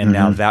 And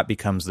now that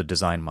becomes the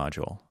design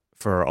module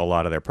for a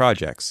lot of their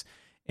projects.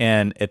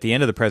 And at the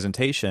end of the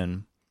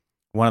presentation,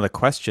 one of the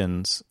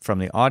questions from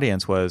the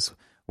audience was,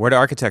 where do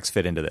architects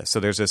fit into this?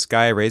 So there's this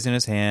guy raising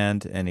his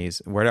hand, and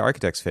where do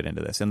architects fit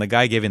into this? And the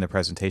guy giving the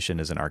presentation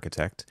is an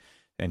architect,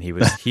 and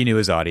he knew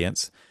his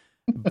audience.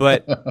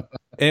 But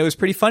and it was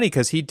pretty funny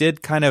because he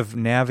did kind of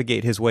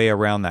navigate his way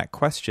around that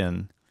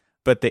question.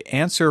 But the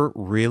answer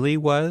really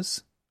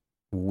was,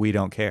 we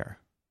don't care.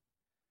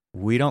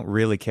 We don't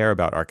really care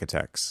about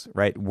architects,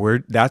 right?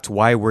 That's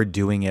why we're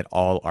doing it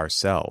all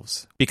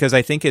ourselves. Because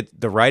I think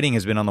the writing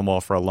has been on the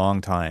wall for a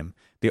long time.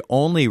 The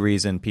only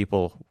reason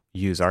people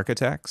use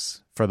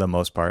architects, for the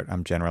most part,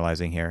 I'm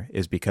generalizing here,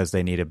 is because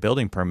they need a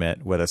building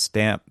permit with a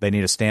stamp. They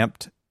need a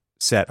stamped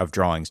set of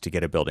drawings to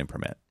get a building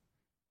permit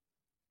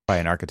by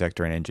an architect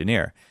or an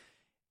engineer.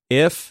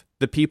 If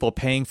the people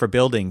paying for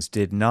buildings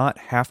did not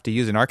have to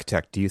use an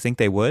architect, do you think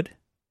they would?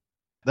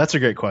 That's a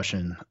great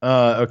question.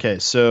 Okay,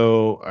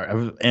 so I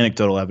have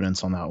anecdotal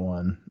evidence on that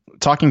one.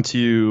 Talking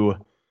to,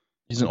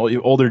 he's an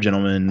older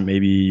gentleman,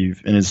 maybe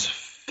in his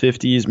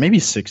 50s, maybe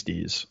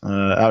 60s,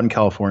 out in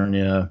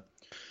California.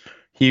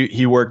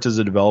 He worked as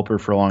a developer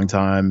for a long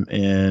time,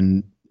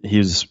 and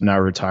he's now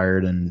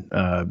retired,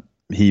 and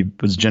he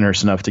was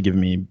generous enough to give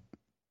me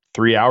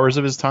 3 hours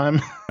of his time.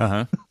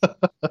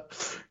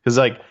 Because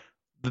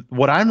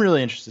what I'm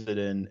really interested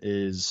in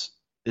is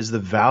the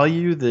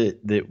value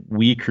that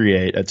we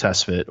create at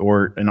TestFit,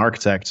 or an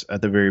architect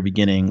at the very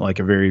beginning, like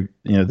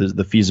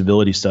the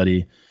feasibility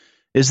study,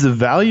 is the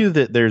value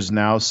that there's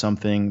now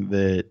something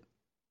that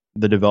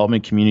the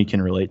development community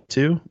can relate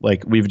to.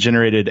 Like, we've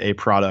generated a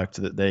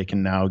product that they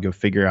can now go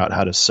figure out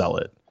how to sell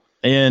it.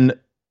 And,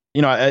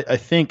 I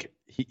think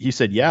he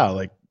said,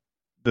 like,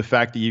 the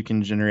fact that you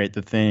can generate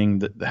the thing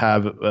that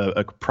have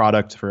a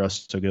product for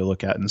us to go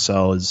look at and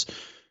sell is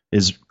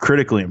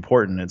critically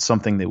important. It's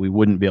something that we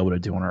wouldn't be able to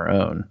do on our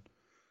own.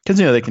 Because,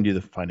 they can do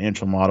the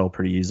financial model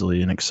pretty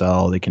easily in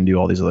Excel. They can do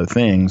all these other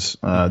things.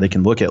 They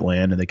can look at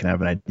land and they can have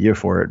an idea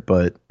for it.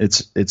 But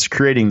it's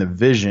creating the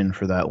vision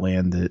for that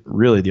land that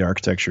really the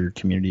architecture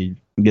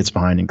community gets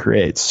behind and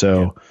creates.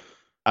 So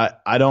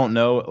I don't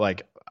know.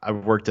 Like,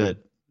 I've worked at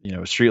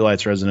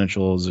Streetlights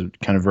Residential is a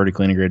kind of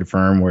vertically integrated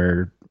firm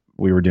where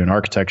we were doing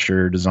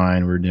architecture,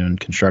 design, we were doing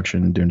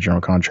construction, doing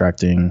general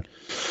contracting,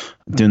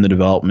 doing the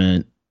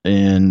development,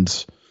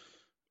 and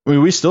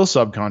we still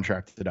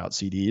subcontracted out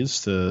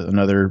CDs to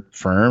another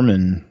firm,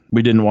 and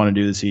we didn't want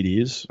to do the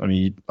CDs. I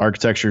mean,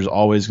 architecture is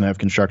always going to have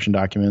construction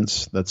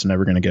documents. That's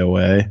never going to go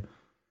away.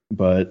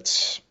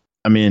 But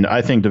I mean,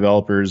 I think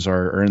developers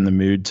are in the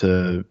mood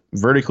to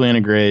vertically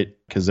integrate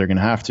because they're going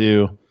to have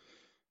to.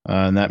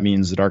 And that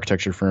means that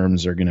architecture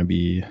firms are going to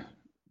be,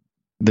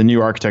 the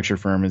new architecture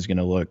firm is going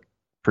to look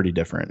pretty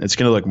different. It's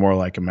going to look more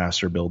like a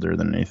master builder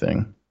than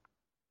anything.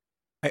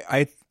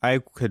 I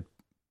could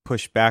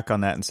push back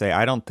on that and say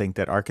I don't think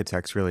that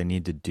architects really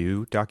need to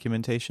do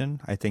documentation.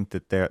 I think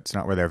that that's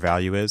not where their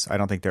value is. I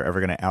don't think they're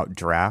ever going to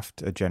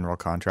outdraft a general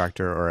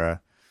contractor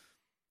or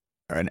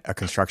a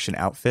construction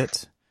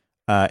outfit.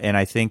 And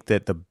I think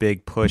that the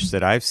big push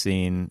that I've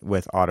seen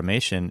with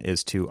automation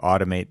is to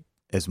automate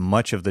as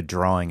much of the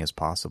drawing as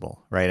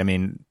possible, right? I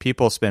mean,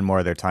 people spend more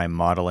of their time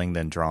modeling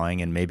than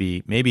drawing, and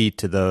maybe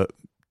to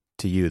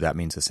you that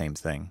means the same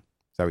thing.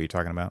 Is that what you're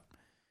talking about?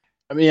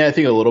 I mean, I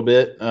think a little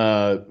bit,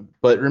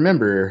 but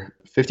remember,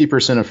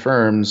 50% of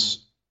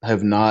firms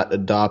have not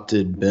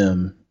adopted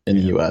BIM in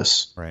the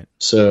U.S. Right.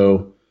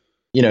 So,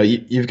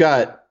 you've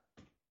got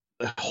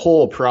a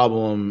whole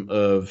problem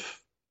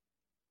of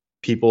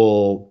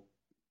people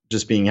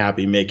just being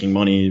happy making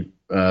money,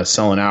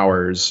 selling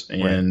hours,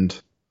 and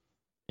right.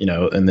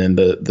 And then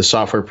the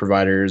software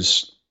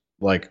providers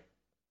like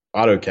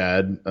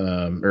AutoCAD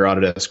or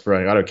Autodesk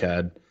providing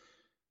AutoCAD,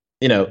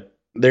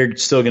 they're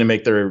still going to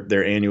make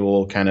their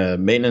annual kind of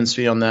maintenance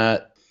fee on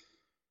that.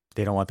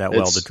 They don't want that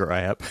well to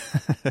dry up.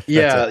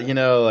 Yeah,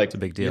 like it's a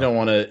big deal. You don't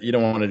want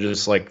to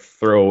just like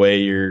throw away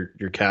your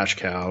cash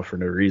cow for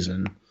no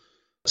reason.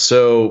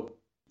 So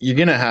you're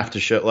gonna have to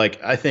show.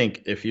 Like, I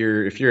think if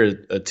you're a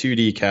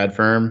 2D CAD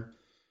firm,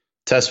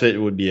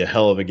 TestFit would be a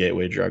hell of a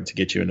gateway drug to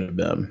get you into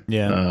BIM.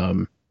 Yeah.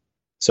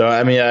 So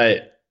I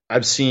mean,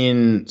 I've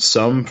seen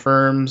some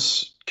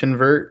firms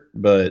convert,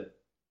 but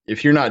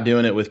if you're not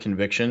doing it with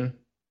conviction,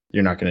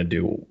 you're not going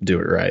to do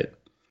it right.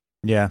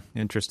 Yeah,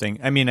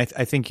 interesting. I mean, I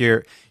think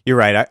you're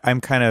right.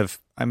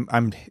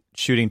 I'm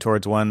shooting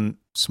towards one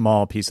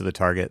small piece of the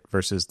target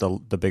versus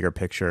the bigger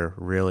picture.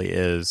 Really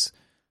is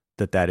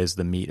that is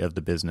the meat of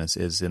the business,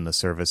 is in the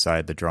service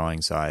side, the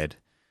drawing side.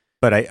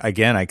 But I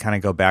kind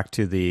of go back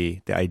to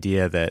the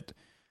idea that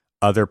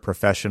other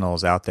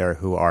professionals out there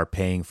who are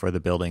paying for the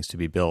buildings to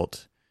be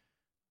built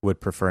would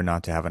prefer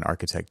not to have an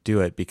architect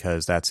do it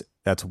because that's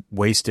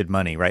wasted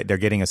money, right? They're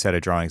getting a set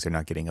of drawings, they're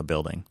not getting a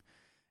building.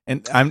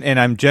 And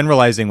I'm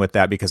generalizing with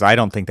that because I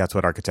don't think that's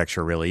what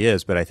architecture really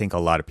is, but I think a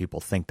lot of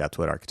people think that's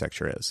what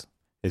architecture is.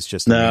 It's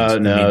just the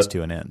means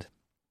to an end.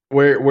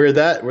 Where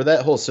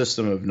that whole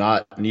system of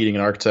not needing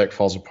an architect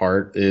falls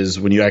apart is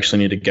when you actually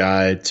need a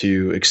guy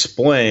to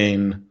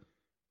explain.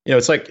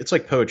 It's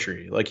like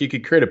poetry. Like, you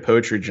could create a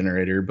poetry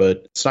generator,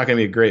 but it's not going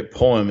to be a great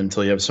poem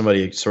until you have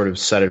somebody sort of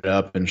set it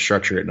up and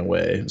structure it in a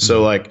way. Mm-hmm.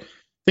 So like,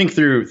 think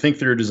through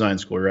design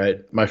school,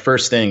 right? My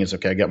first thing is,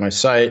 okay, I got my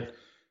site.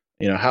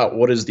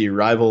 What is the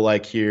arrival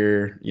like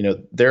here?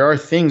 There are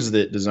things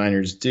that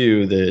designers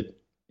do that,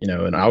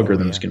 an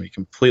algorithm is going to be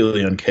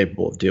completely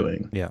incapable of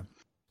doing. Yeah.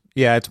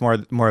 Yeah. It's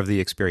more of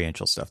the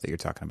experiential stuff that you're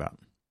talking about.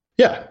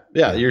 Yeah.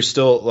 You're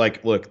still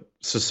like, look,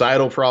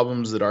 societal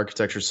problems that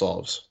architecture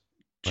solves.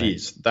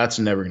 Geez, right. That's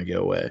never going to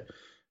go away.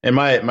 And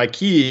my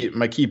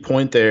key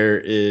point there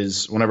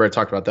is, whenever I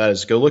talk about that,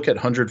 is go look at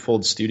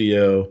Hundredfold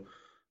Studio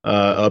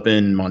up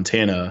in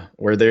Montana,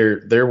 where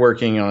they're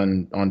working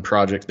on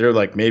projects. They're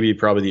like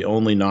probably the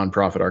only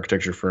nonprofit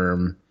architecture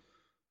firm,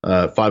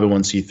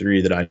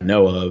 501c3 that I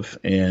know of,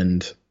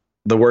 and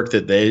the work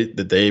that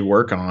they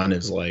work on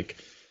is like,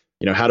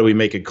 how do we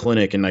make a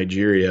clinic in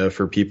Nigeria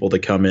for people to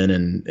come in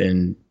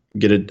and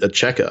get a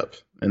checkup?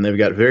 And they've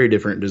got very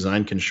different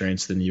design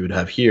constraints than you would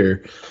have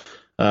here.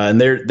 And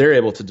they're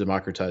able to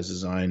democratize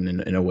design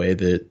in a way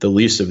that the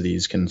least of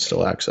these can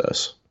still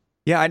access.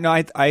 Yeah,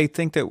 I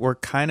think that we're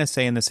kind of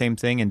saying the same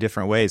thing in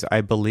different ways.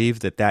 I believe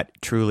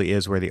that truly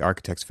is where the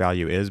architect's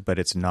value is, but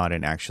it's not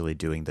in actually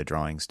doing the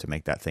drawings to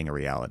make that thing a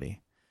reality.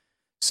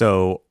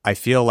 So I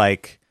feel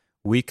like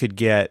we could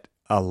get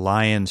a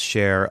lion's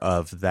share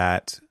of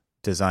that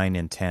design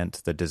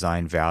intent, the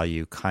design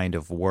value kind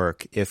of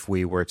work, if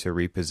we were to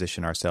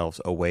reposition ourselves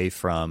away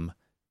from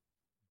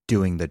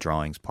doing the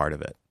drawings part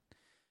of it.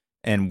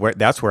 And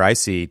that's where I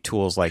see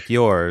tools like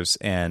yours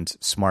and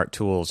smart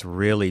tools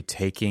really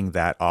taking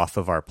that off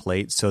of our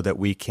plate so that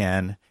we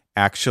can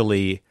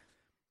actually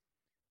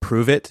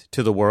prove it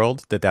to the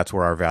world that that's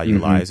where our value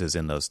lies, is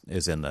in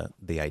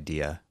the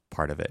idea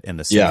part of it, and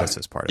the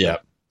synthesis part of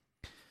it.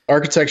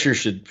 Architecture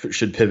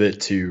should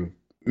pivot to,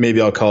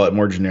 maybe I'll call it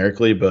more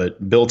generically,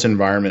 but built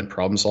environment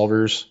problem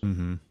solvers.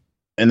 Mm-hmm.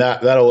 and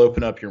that'll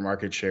open up your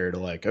market share to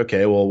like,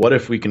 okay, well, what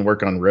if we can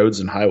work on roads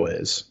and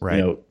highways? Right.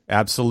 You know,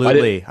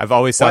 Absolutely. I've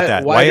always thought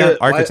that. why Why aren't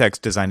why architects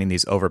designing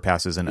these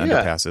overpasses and yeah,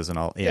 underpasses and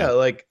all? yeah,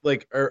 Yeah.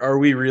 like are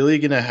we really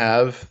going to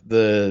have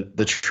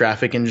the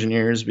traffic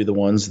engineers be the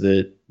ones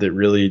that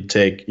really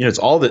take, you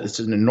know, it's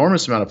an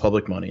enormous amount of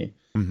public money.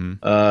 Mm-hmm.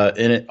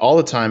 And all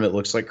the time it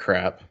looks like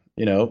crap.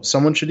 You know,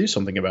 someone should do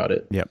something about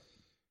it. Yep.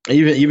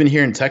 Even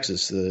here in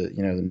Texas,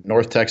 the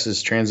North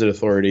Texas Transit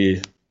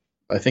Authority,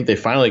 I think they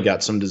finally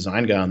got some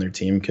design guy on their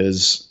team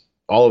because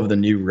all of the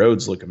new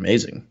roads look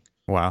amazing.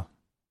 Wow.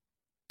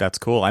 That's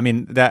cool. I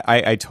mean, that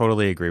I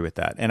totally agree with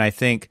that. And I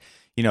think,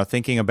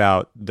 thinking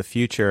about the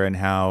future and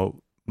how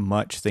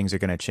much things are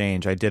going to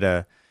change, I did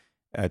a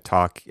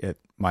talk at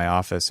my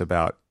office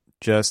about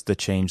just the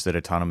change that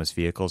autonomous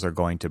vehicles are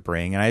going to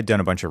bring. And I had done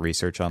a bunch of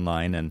research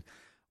online and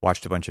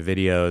watched a bunch of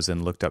videos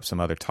and looked up some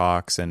other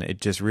talks. And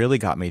it just really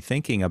got me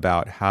thinking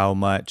about how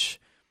much,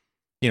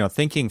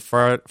 thinking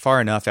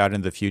far enough out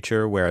into the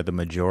future where the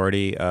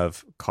majority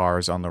of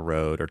cars on the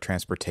road or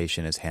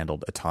transportation is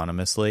handled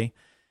autonomously.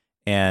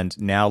 And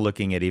now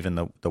looking at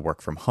even the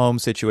work from home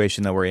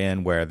situation that we're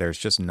in, where there's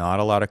just not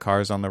a lot of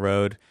cars on the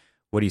road,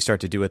 what do you start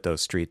to do with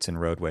those streets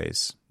and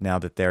roadways now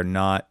that they're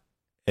not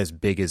as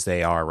big as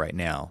they are right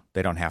now?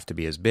 They don't have to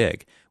be as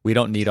big. We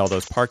don't need all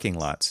those parking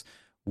lots.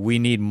 We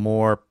need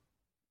more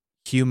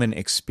human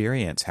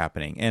experience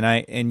happening.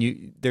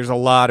 There's a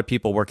lot of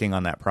people working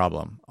on that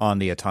problem, on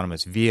the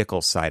autonomous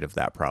vehicle side of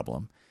that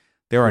problem.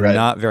 There are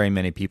not very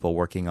many people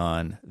working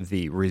on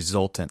the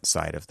resultant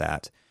side of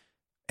that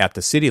at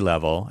the city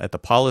level, at the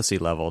policy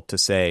level, to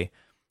say,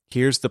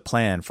 here's the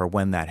plan for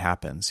when that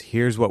happens.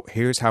 Here's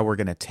how we're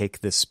going to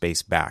take this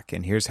space back,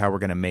 and here's how we're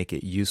going to make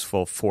it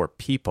useful for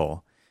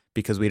people,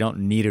 because we don't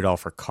need it all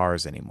for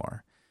cars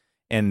anymore.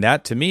 And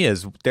that to me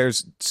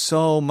there's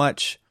so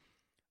much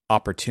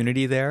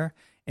opportunity there,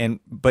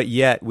 but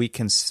yet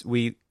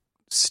we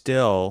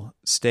still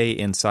stay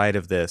inside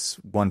of this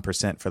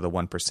 1% for the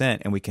 1%,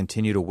 and we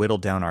continue to whittle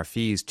down our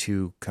fees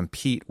to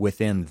compete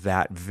within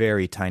that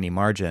very tiny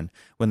margin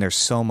when there's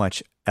so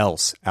much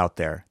else out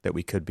there that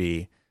we could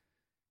be,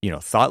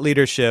 thought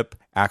leadership,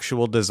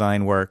 actual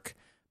design work,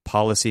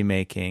 policy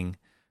making,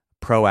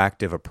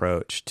 proactive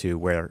approach to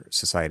where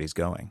society's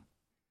going.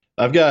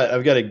 I've got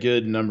a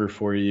good number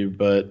for you,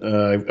 but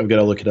I've got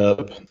to look it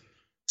up.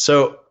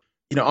 So,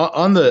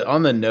 on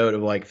the note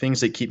of like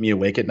things that keep me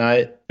awake at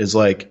night is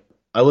like,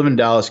 I live in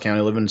Dallas County,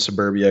 I live in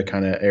suburbia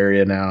kind of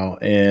area now.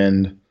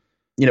 And,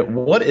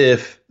 what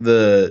if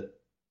the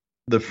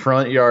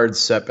front yard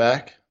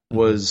setback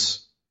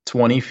was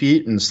 20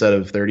 feet instead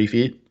of 30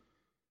 feet?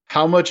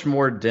 How much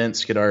more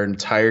dense could our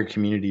entire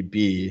community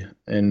be?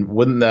 And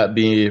wouldn't that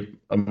be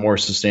a more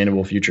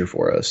sustainable future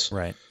for us?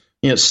 Right.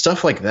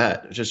 Stuff like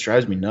that. It just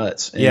drives me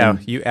nuts. And yeah.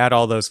 You add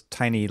all those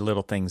tiny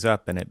little things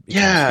up and it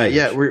becomes huge.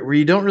 Yeah. Where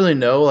you don't really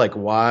know like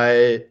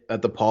why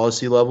at the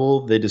policy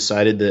level they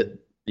decided that,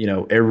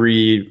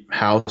 every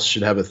house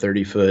should have a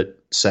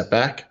 30-foot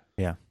setback.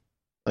 Yeah.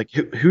 Like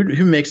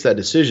who makes that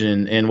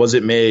decision? And was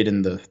it made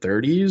in the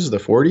 30s, the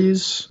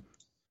 40s?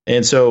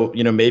 And so,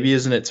 maybe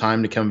isn't it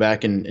time to come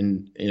back and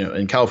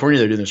in California,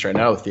 they're doing this right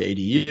now with the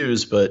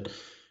ADUs, but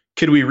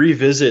could we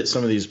revisit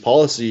some of these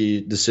policy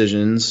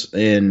decisions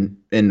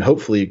and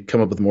hopefully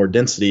come up with more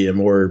density and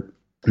more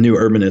new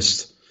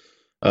urbanist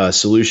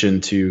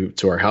solution to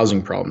our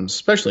housing problems,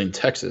 especially in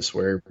Texas,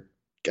 where,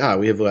 God,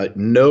 we have like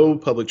no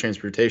public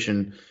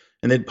transportation,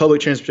 and the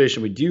public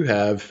transportation we do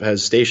have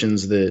has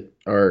stations that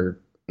are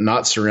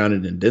not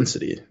surrounded in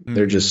density. Mm-hmm.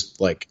 They're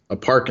just like a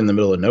park in the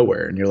middle of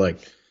nowhere, and you're like,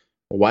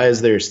 well, why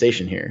is there a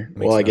station here?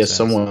 Well, I guess sense.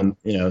 Someone,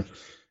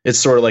 it's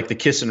sort of like the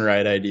kiss and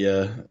ride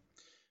idea.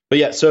 But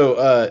yeah,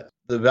 so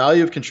the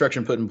value of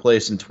construction put in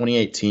place in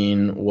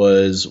 2018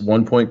 was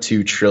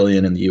 1.2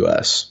 trillion in the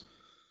U.S.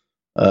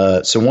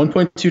 So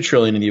 1.2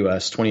 trillion in the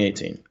U.S.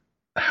 2018.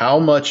 How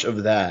much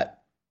of that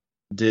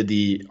did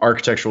the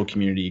architectural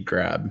community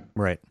grab?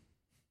 Right.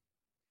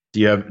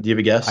 Do you have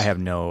a guess? I have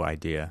no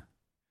idea.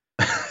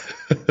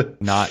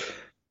 Not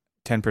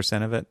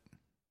 10% of it.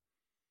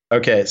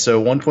 Okay,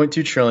 so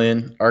 1.2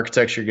 trillion.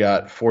 Architecture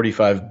got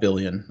 45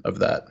 billion of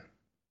that.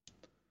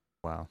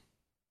 Wow.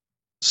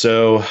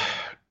 So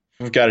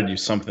we've got to do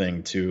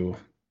something to,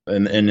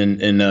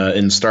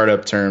 in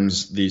startup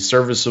terms, the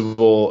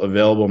serviceable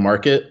available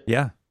market.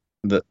 Yeah.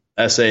 The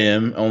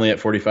SAM only at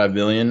 45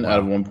 billion out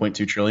of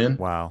 1.2 trillion.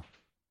 Wow.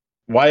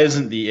 Why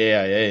isn't the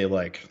AIA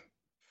like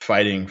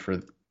fighting for?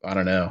 I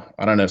don't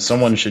know.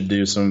 Someone should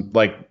do some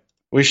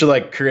we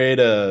should create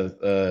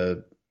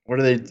a what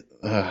are they?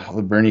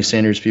 The Bernie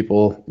Sanders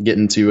people get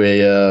into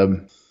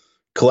a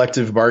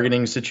collective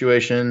bargaining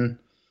situation.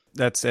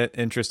 That's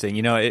interesting.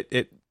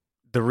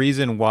 The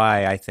reason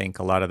why I think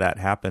a lot of that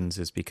happens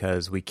is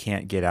because we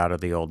can't get out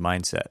of the old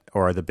mindset,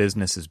 or the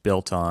business is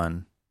built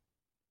on,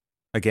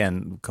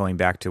 again, going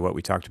back to what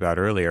we talked about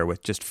earlier,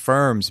 with just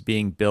firms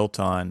being built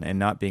on and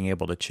not being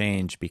able to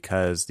change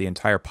because the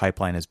entire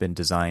pipeline has been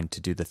designed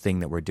to do the thing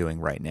that we're doing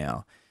right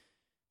now.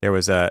 There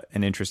was an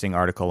interesting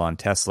article on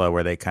Tesla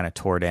where they kind of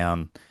tore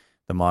down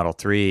the Model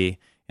 3,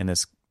 and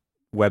this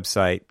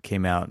website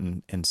came out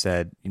and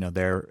said,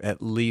 they're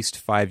at least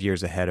 5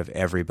 years ahead of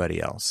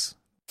everybody else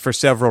for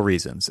several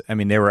reasons. I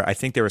mean, I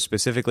think they were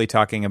specifically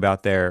talking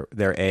about their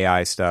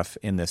AI stuff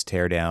in this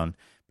teardown,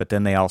 but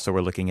then they also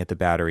were looking at the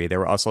battery. They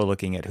were also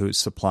looking at who's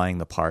supplying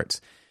the parts.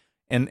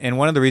 And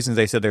one of the reasons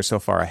they said they're so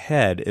far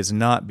ahead is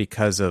not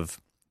because of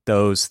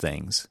those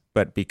things,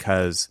 but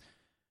because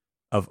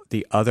of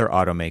the other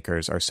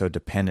automakers are so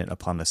dependent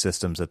upon the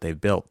systems that they've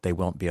built, they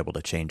won't be able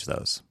to change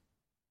those.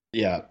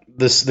 Yeah,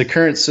 the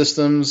current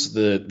systems,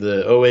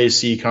 the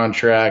OAC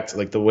contract,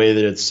 like the way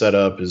that it's set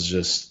up is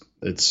just,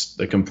 it's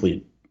a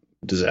complete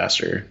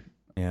disaster.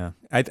 Yeah,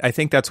 I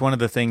think that's one of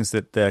the things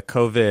that the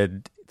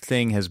COVID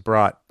thing has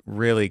brought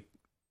really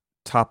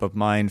top of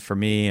mind for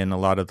me and a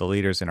lot of the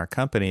leaders in our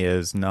company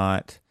is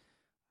not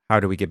how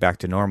do we get back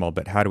to normal,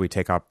 but how do we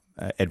take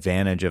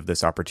advantage of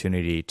this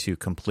opportunity to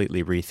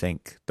completely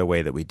rethink the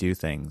way that we do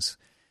things.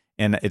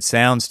 And it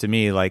sounds to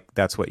me like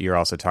that's what you're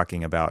also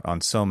talking about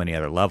on so many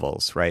other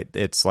levels, right?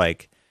 It's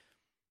like,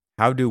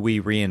 how do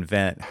we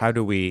reinvent? How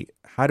do we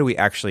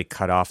actually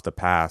cut off the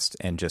past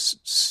and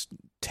just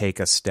take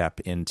a step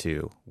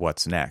into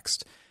what's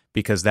next?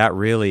 Because that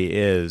really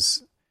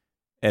is,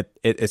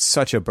 it's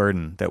such a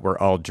burden that we're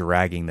all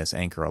dragging this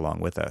anchor along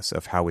with us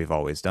of how we've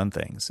always done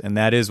things. And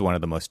that is one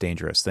of the most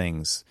dangerous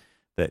things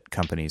that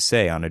companies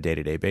say on a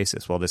day-to-day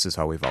basis. Well, this is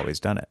how we've always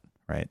done it,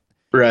 right?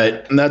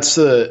 Right. And that's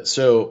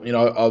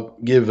I'll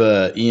give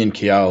Ian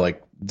Kiao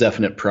like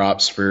definite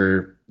props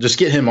for just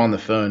get him on the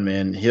phone,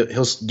 man.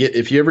 He'll get,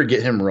 if you ever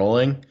get him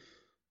rolling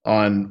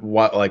on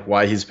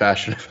why he's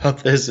passionate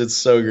about this, it's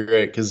so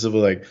great because he'll be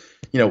like,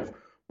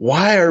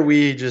 why are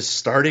we just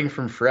starting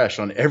from fresh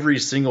on every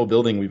single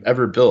building we've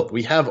ever built?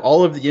 We have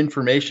all of the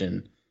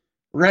information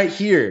right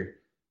here.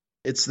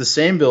 It's the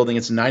same building.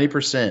 It's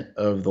 90%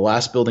 of the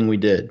last building we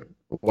did.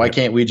 Why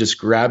can't we just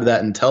grab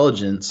that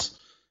intelligence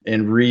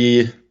and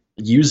reuse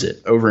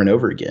it over and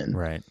over again?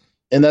 Right.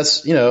 And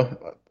that's, I'm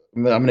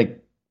going to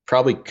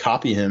probably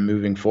copy him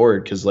moving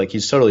forward because like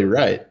he's totally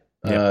right.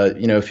 Yeah.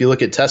 If you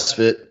look at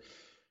TestFit,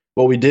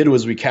 what we did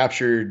was we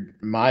captured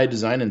my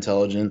design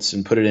intelligence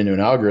and put it into an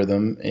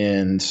algorithm.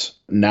 And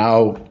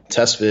now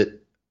TestFit,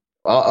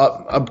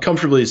 I'll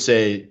comfortably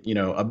say,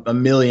 a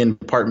million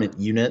apartment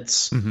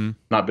units,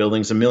 not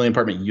buildings, a million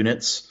apartment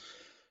units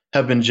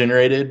have been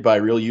generated by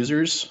real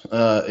users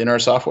in our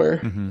software.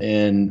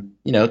 And,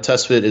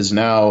 TestFit is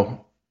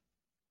now,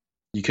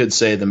 you could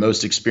say, the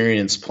most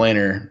experienced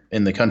planner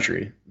in the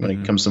country when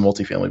it comes to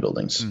multifamily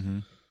buildings.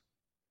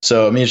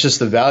 So, I mean, it's just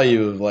the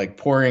value of like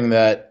pouring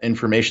that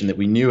information that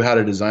we knew how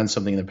to design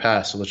something in the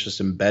past. So let's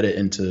just embed it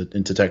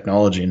into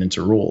technology and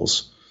into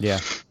rules. Yeah.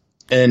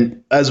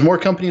 And as more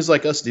companies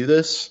like us do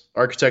this,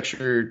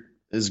 architecture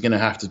is going to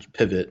have to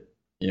pivot,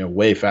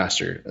 way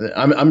faster.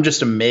 I'm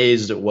just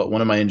amazed at what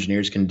one of my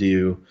engineers can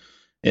do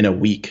in a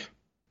week.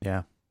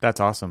 Yeah, that's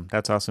awesome.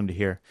 That's awesome to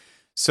hear.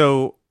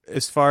 So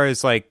as far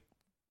as like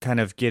kind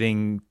of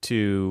getting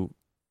to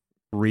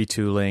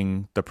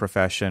retooling the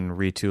profession,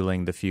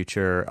 retooling the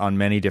future on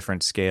many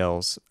different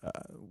scales,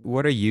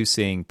 what are you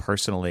seeing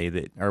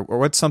personally or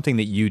what's something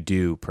that you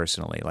do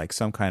personally? Like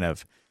some kind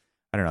of,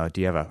 I don't know, do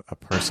you have a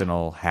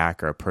personal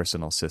hack or a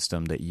personal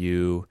system that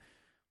you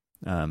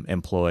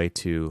employ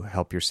to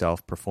help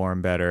yourself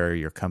perform better,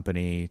 your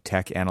company,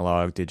 tech,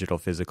 analog, digital,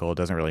 physical? It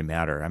doesn't really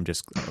matter. I'm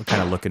just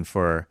kind of looking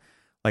for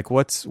like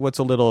what's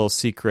a little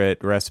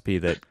secret recipe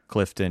that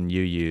Clifton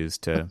you use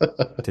to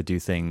do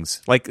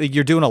things. Like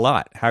you're doing a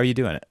lot. How are you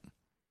doing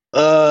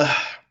it?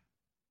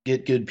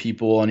 Get good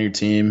people on your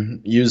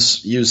team.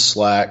 Use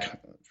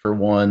Slack for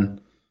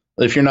one.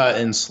 If you're not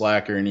in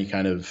Slack or any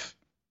kind of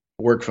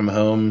work from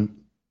home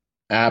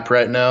app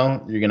right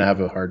now, you're gonna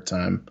have a hard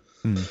time.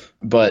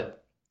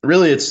 But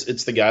really,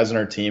 it's the guys on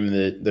our team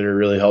that are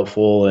really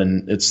helpful,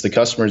 and it's the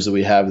customers that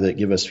we have that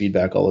give us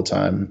feedback all the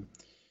time.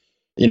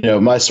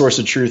 My source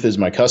of truth is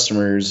my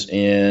customers,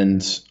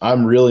 and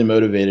I'm really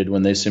motivated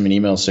when they send me an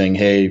email saying,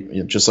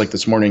 hey, just like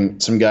this morning,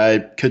 some guy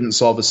couldn't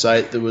solve a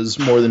site that was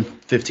more than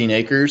 15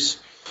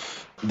 acres.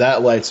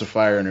 That lights a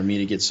fire under me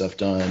to get stuff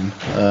done.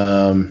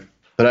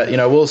 But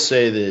I will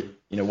say that,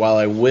 while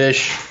I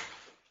wish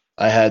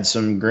I had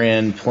some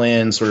grand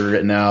plan sort of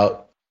written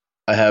out,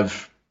 I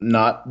have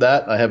not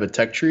that. I have a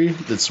tech tree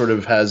that sort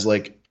of has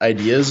like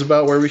ideas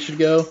about where we should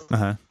go.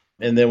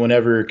 And then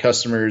whenever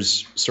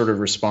customers sort of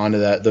respond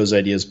to those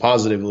ideas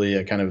positively,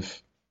 I kind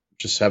of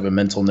just have a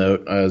mental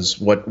note as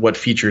what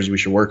features we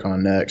should work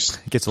on next.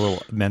 It gets a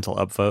little mental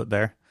upvote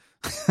there.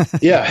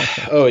 Yeah.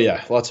 Oh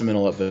yeah. Lots of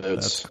mental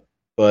upvotes.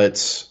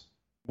 But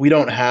we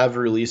don't have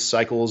release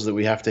cycles that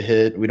we have to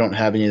hit. We don't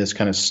have any of this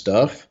kind of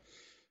stuff.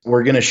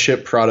 We're going to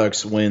ship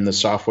products when the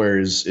software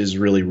is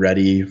really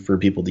ready for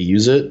people to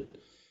use it.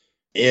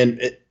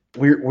 And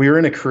we're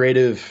in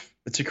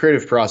it's a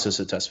creative process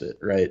at TestFit,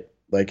 right?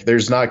 Like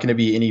there's not going to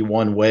be any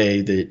one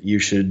way that you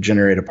should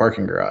generate a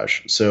parking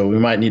garage. So we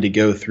might need to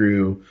go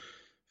through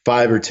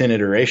 5 or 10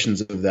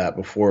 iterations of that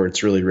before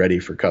it's really ready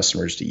for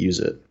customers to use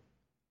it.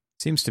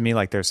 Seems to me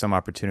like there's some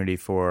opportunity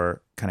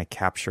for kind of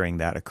capturing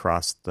that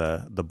across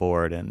the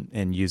board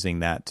and using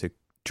that to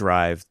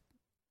drive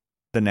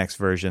the next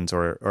versions,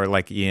 or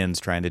like Ian's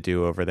trying to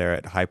do over there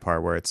at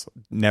Hypar, where it's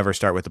never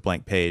start with a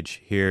blank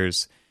page.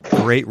 Here's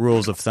great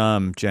rules of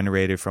thumb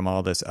generated from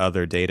all this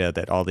other data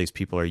that all these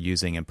people are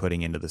using and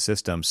putting into the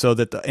system so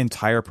that the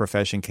entire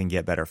profession can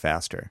get better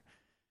faster.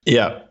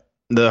 Yeah.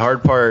 The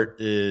hard part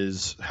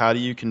is, how do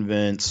you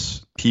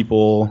convince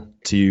people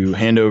to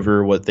hand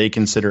over what they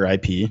consider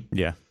IP?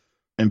 Yeah.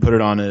 And put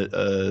it on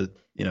a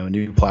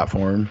new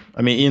platform.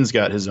 I mean, Ian's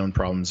got his own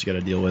problems you got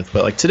to deal with,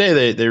 but like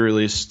today they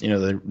released,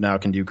 they now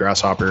can do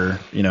Grasshopper,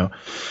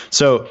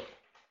 So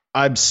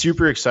I'm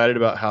super excited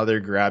about how they're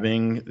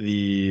grabbing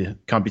the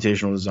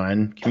computational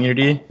design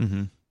community.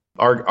 Mm-hmm.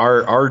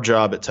 Our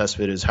job at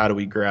TestFit is, how do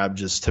we grab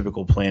just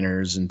typical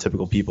planners and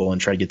typical people and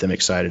try to get them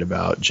excited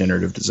about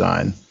generative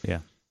design?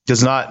 Yeah.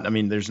 Because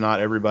there's not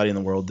everybody in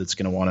the world that's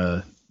going to want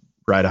to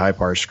write a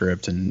Hypar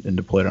script and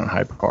deploy it on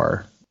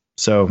Hypar.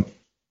 So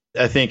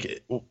I think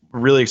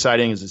really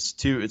exciting is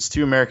it's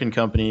two American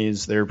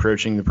companies. They're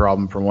approaching the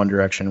problem from one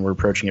direction. We're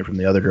approaching it from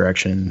the other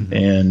direction. Mm-hmm.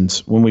 And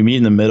when we meet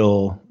in the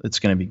middle, it's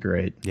going to be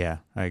great. Yeah,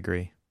 I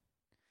agree.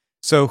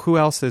 So who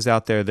else is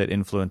out there that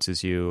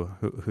influences you?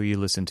 Who you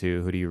listen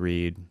to? Who do you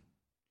read?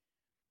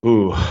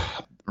 Ooh,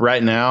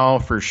 right now,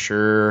 for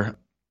sure,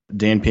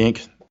 Dan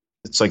Pink.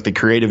 It's like the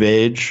creative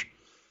age.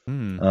 I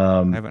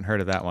haven't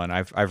heard of that one.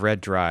 I've read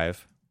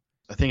Drive.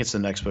 I think it's the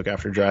next book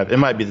after Drive. It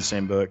might be the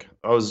same book.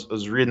 I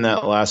was reading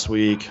that last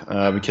week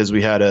because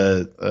we had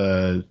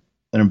an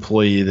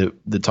employee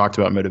that talked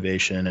about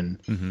motivation,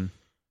 and mm-hmm.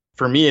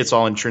 for me, it's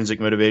all intrinsic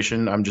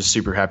motivation. I'm just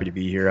super happy to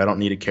be here. I don't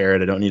need a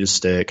carrot. I don't need a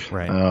stick.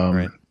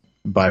 Right.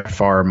 By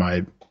far,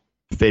 my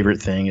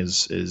favorite thing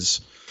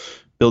is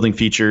building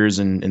features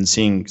and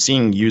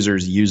seeing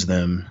users use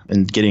them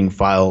and getting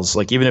files.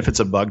 Like, even if it's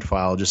a bugged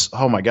file, just,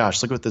 oh my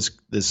gosh, look what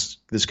this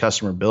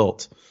customer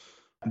built.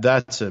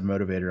 That's a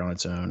motivator on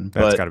its own.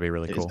 That's got to be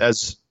really cool.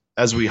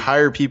 As we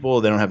hire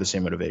people, they don't have the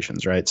same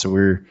motivations, right? So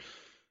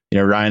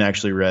Ryan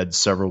actually read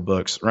several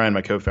books. Ryan,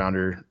 my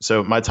co-founder.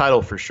 So my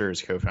title for sure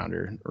is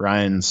co-founder.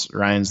 Ryan's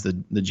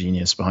the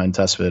genius behind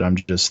TestFit. I'm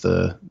just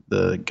the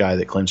guy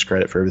that claims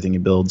credit for everything he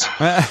builds.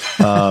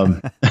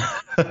 Ryan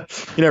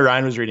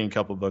was reading a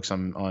couple of books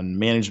on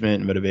management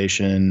and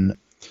motivation.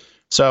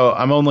 So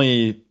I'm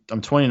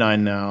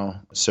 29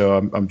 now. So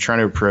I'm trying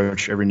to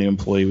approach every new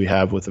employee we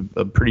have with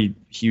a pretty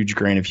huge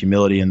grain of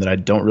humility, and that I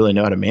don't really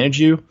know how to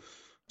manage you.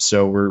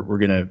 So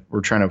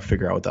we're trying to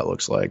figure out what that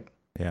looks like.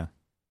 Yeah.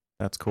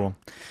 That's cool.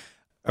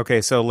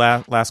 Okay, so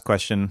last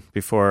question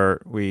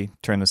before we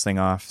turn this thing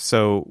off.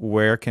 So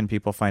where can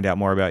people find out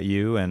more about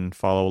you and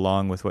follow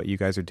along with what you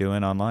guys are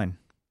doing online?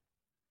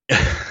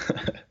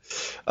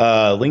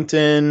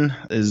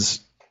 LinkedIn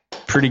is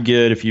pretty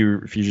good if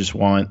you just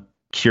want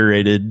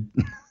curated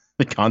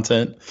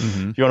content.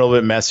 Mm-hmm. If you want a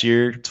little bit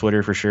messier,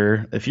 Twitter for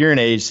sure. If you're an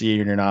AHC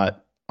and you're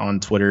not on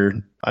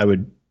Twitter, I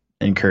would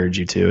encourage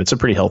you to. It's a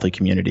pretty healthy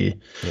community.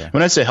 Yeah.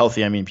 When I say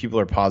healthy, I mean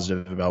people are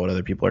positive about what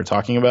other people are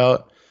talking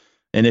about.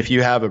 And if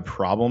you have a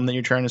problem that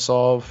you're trying to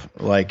solve,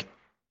 like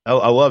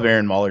I love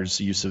Aaron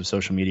Mahler's use of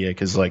social media,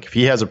 because like if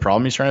he has a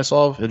problem he's trying to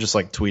solve, he'll just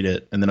like tweet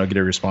it and then I'll get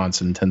a response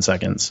in 10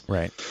 seconds.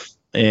 Right.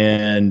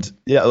 And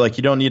yeah, like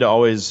you don't need to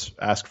always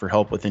ask for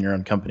help within your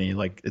own company.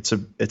 Like that's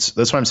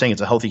what I'm saying.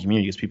 It's a healthy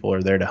community because people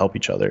are there to help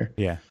each other.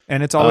 Yeah.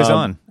 And it's always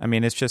on. I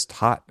mean, it's just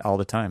hot all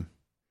the time.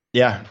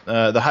 Yeah.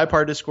 The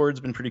Hypar Discord's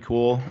been pretty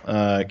cool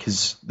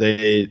because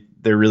they're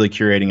really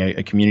curating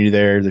a community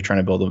there. They're trying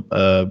to build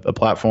a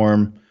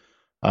platform.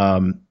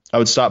 I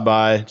would stop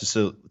by just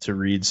to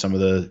read some of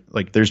the,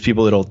 like, there's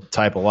people that'll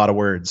type a lot of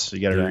words, so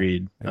you got to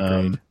read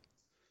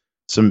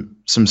some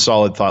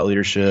solid thought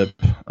leadership.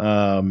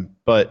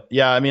 But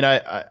yeah, I mean,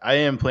 I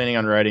am planning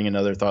on writing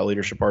another thought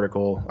leadership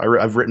article.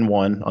 I've written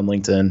one on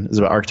LinkedIn. It's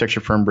about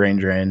architecture firm brain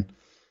drain,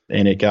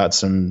 and it got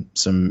some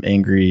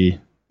angry,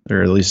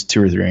 or at least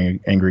 2 or 3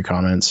 angry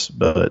comments,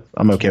 but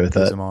I'm okay with that.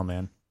 Can't please them all,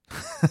 man.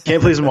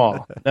 Can't please them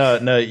all.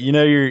 No,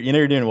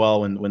 you're doing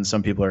well when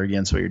some people are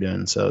against what you're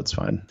doing, so it's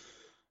fine.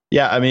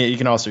 Yeah, I mean, you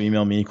can also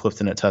email me,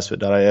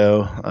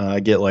 clifton@testfit.io.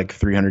 I get like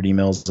 300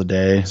 emails a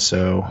day,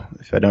 so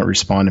if I don't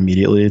respond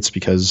immediately, it's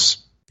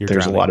because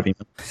there's a lot of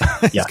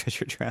emails. Yeah, because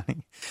you're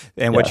drowning.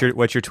 And what's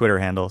your Twitter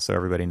handle, so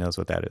everybody knows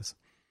what that is?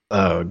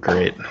 Oh,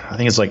 great. I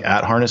think it's like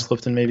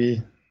 @HarnessClifton,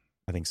 maybe.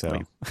 I think so.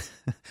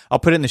 I'll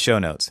put it in the show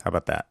notes. How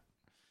about that?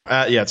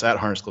 Yeah, it's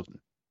 @HarnessClifton.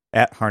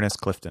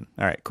 @HarnessClifton.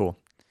 All right, cool.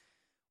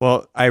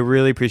 Well, I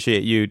really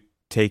appreciate you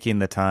taking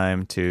the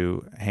time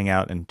to hang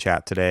out and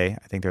chat today.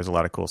 I think there's a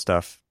lot of cool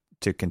stuff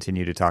to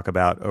continue to talk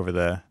about over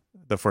the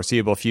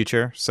foreseeable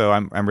future. So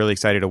I'm really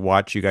excited to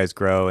watch you guys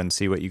grow and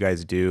see what you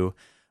guys do,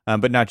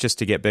 but not just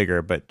to get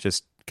bigger, but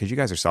just because you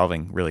guys are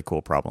solving really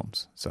cool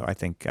problems. So I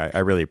think I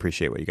really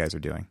appreciate what you guys are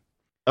doing.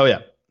 Oh yeah,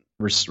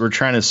 we're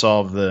trying to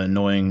solve the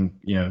annoying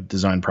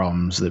design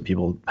problems that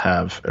people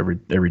have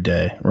every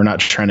day. We're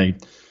not trying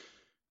to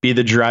be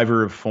the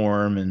driver of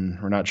form,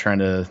 and we're not trying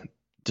to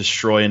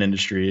destroy an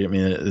industry. I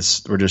mean,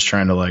 we're just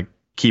trying to like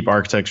keep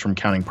architects from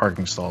counting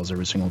parking stalls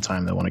every single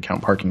time they want to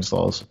count parking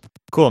stalls.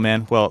 Cool,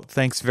 man. Well,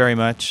 thanks very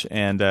much,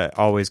 and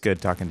always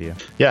good talking to you.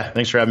 Yeah,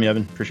 thanks for having me,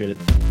 Evan. Appreciate it.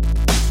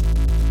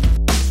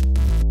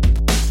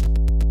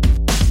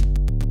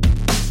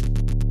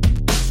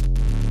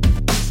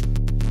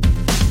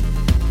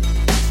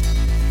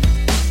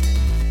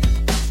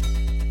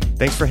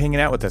 Thanks for hanging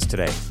out with us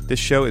today. This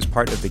show is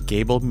part of the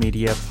Gable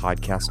Media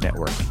Podcast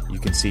Network. You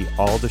can see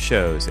all the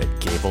shows at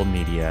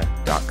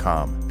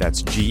gablemedia.com.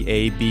 That's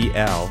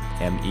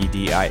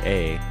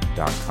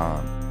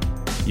GABLMEDIA.com.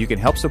 You can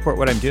help support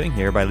what I'm doing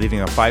here by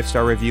leaving a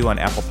 5-star review on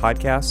Apple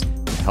Podcasts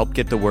to help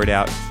get the word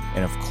out,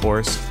 and of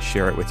course,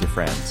 share it with your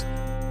friends.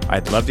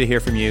 I'd love to hear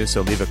from you,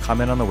 so leave a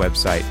comment on the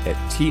website at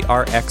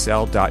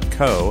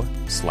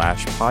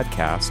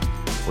trxl.co/podcast,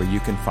 where you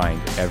can find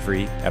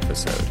every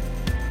episode.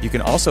 You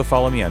can also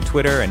follow me on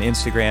Twitter and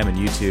Instagram and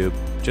YouTube.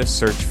 Just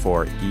search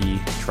for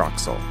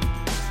eTroxel.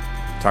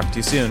 Talk to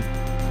you soon.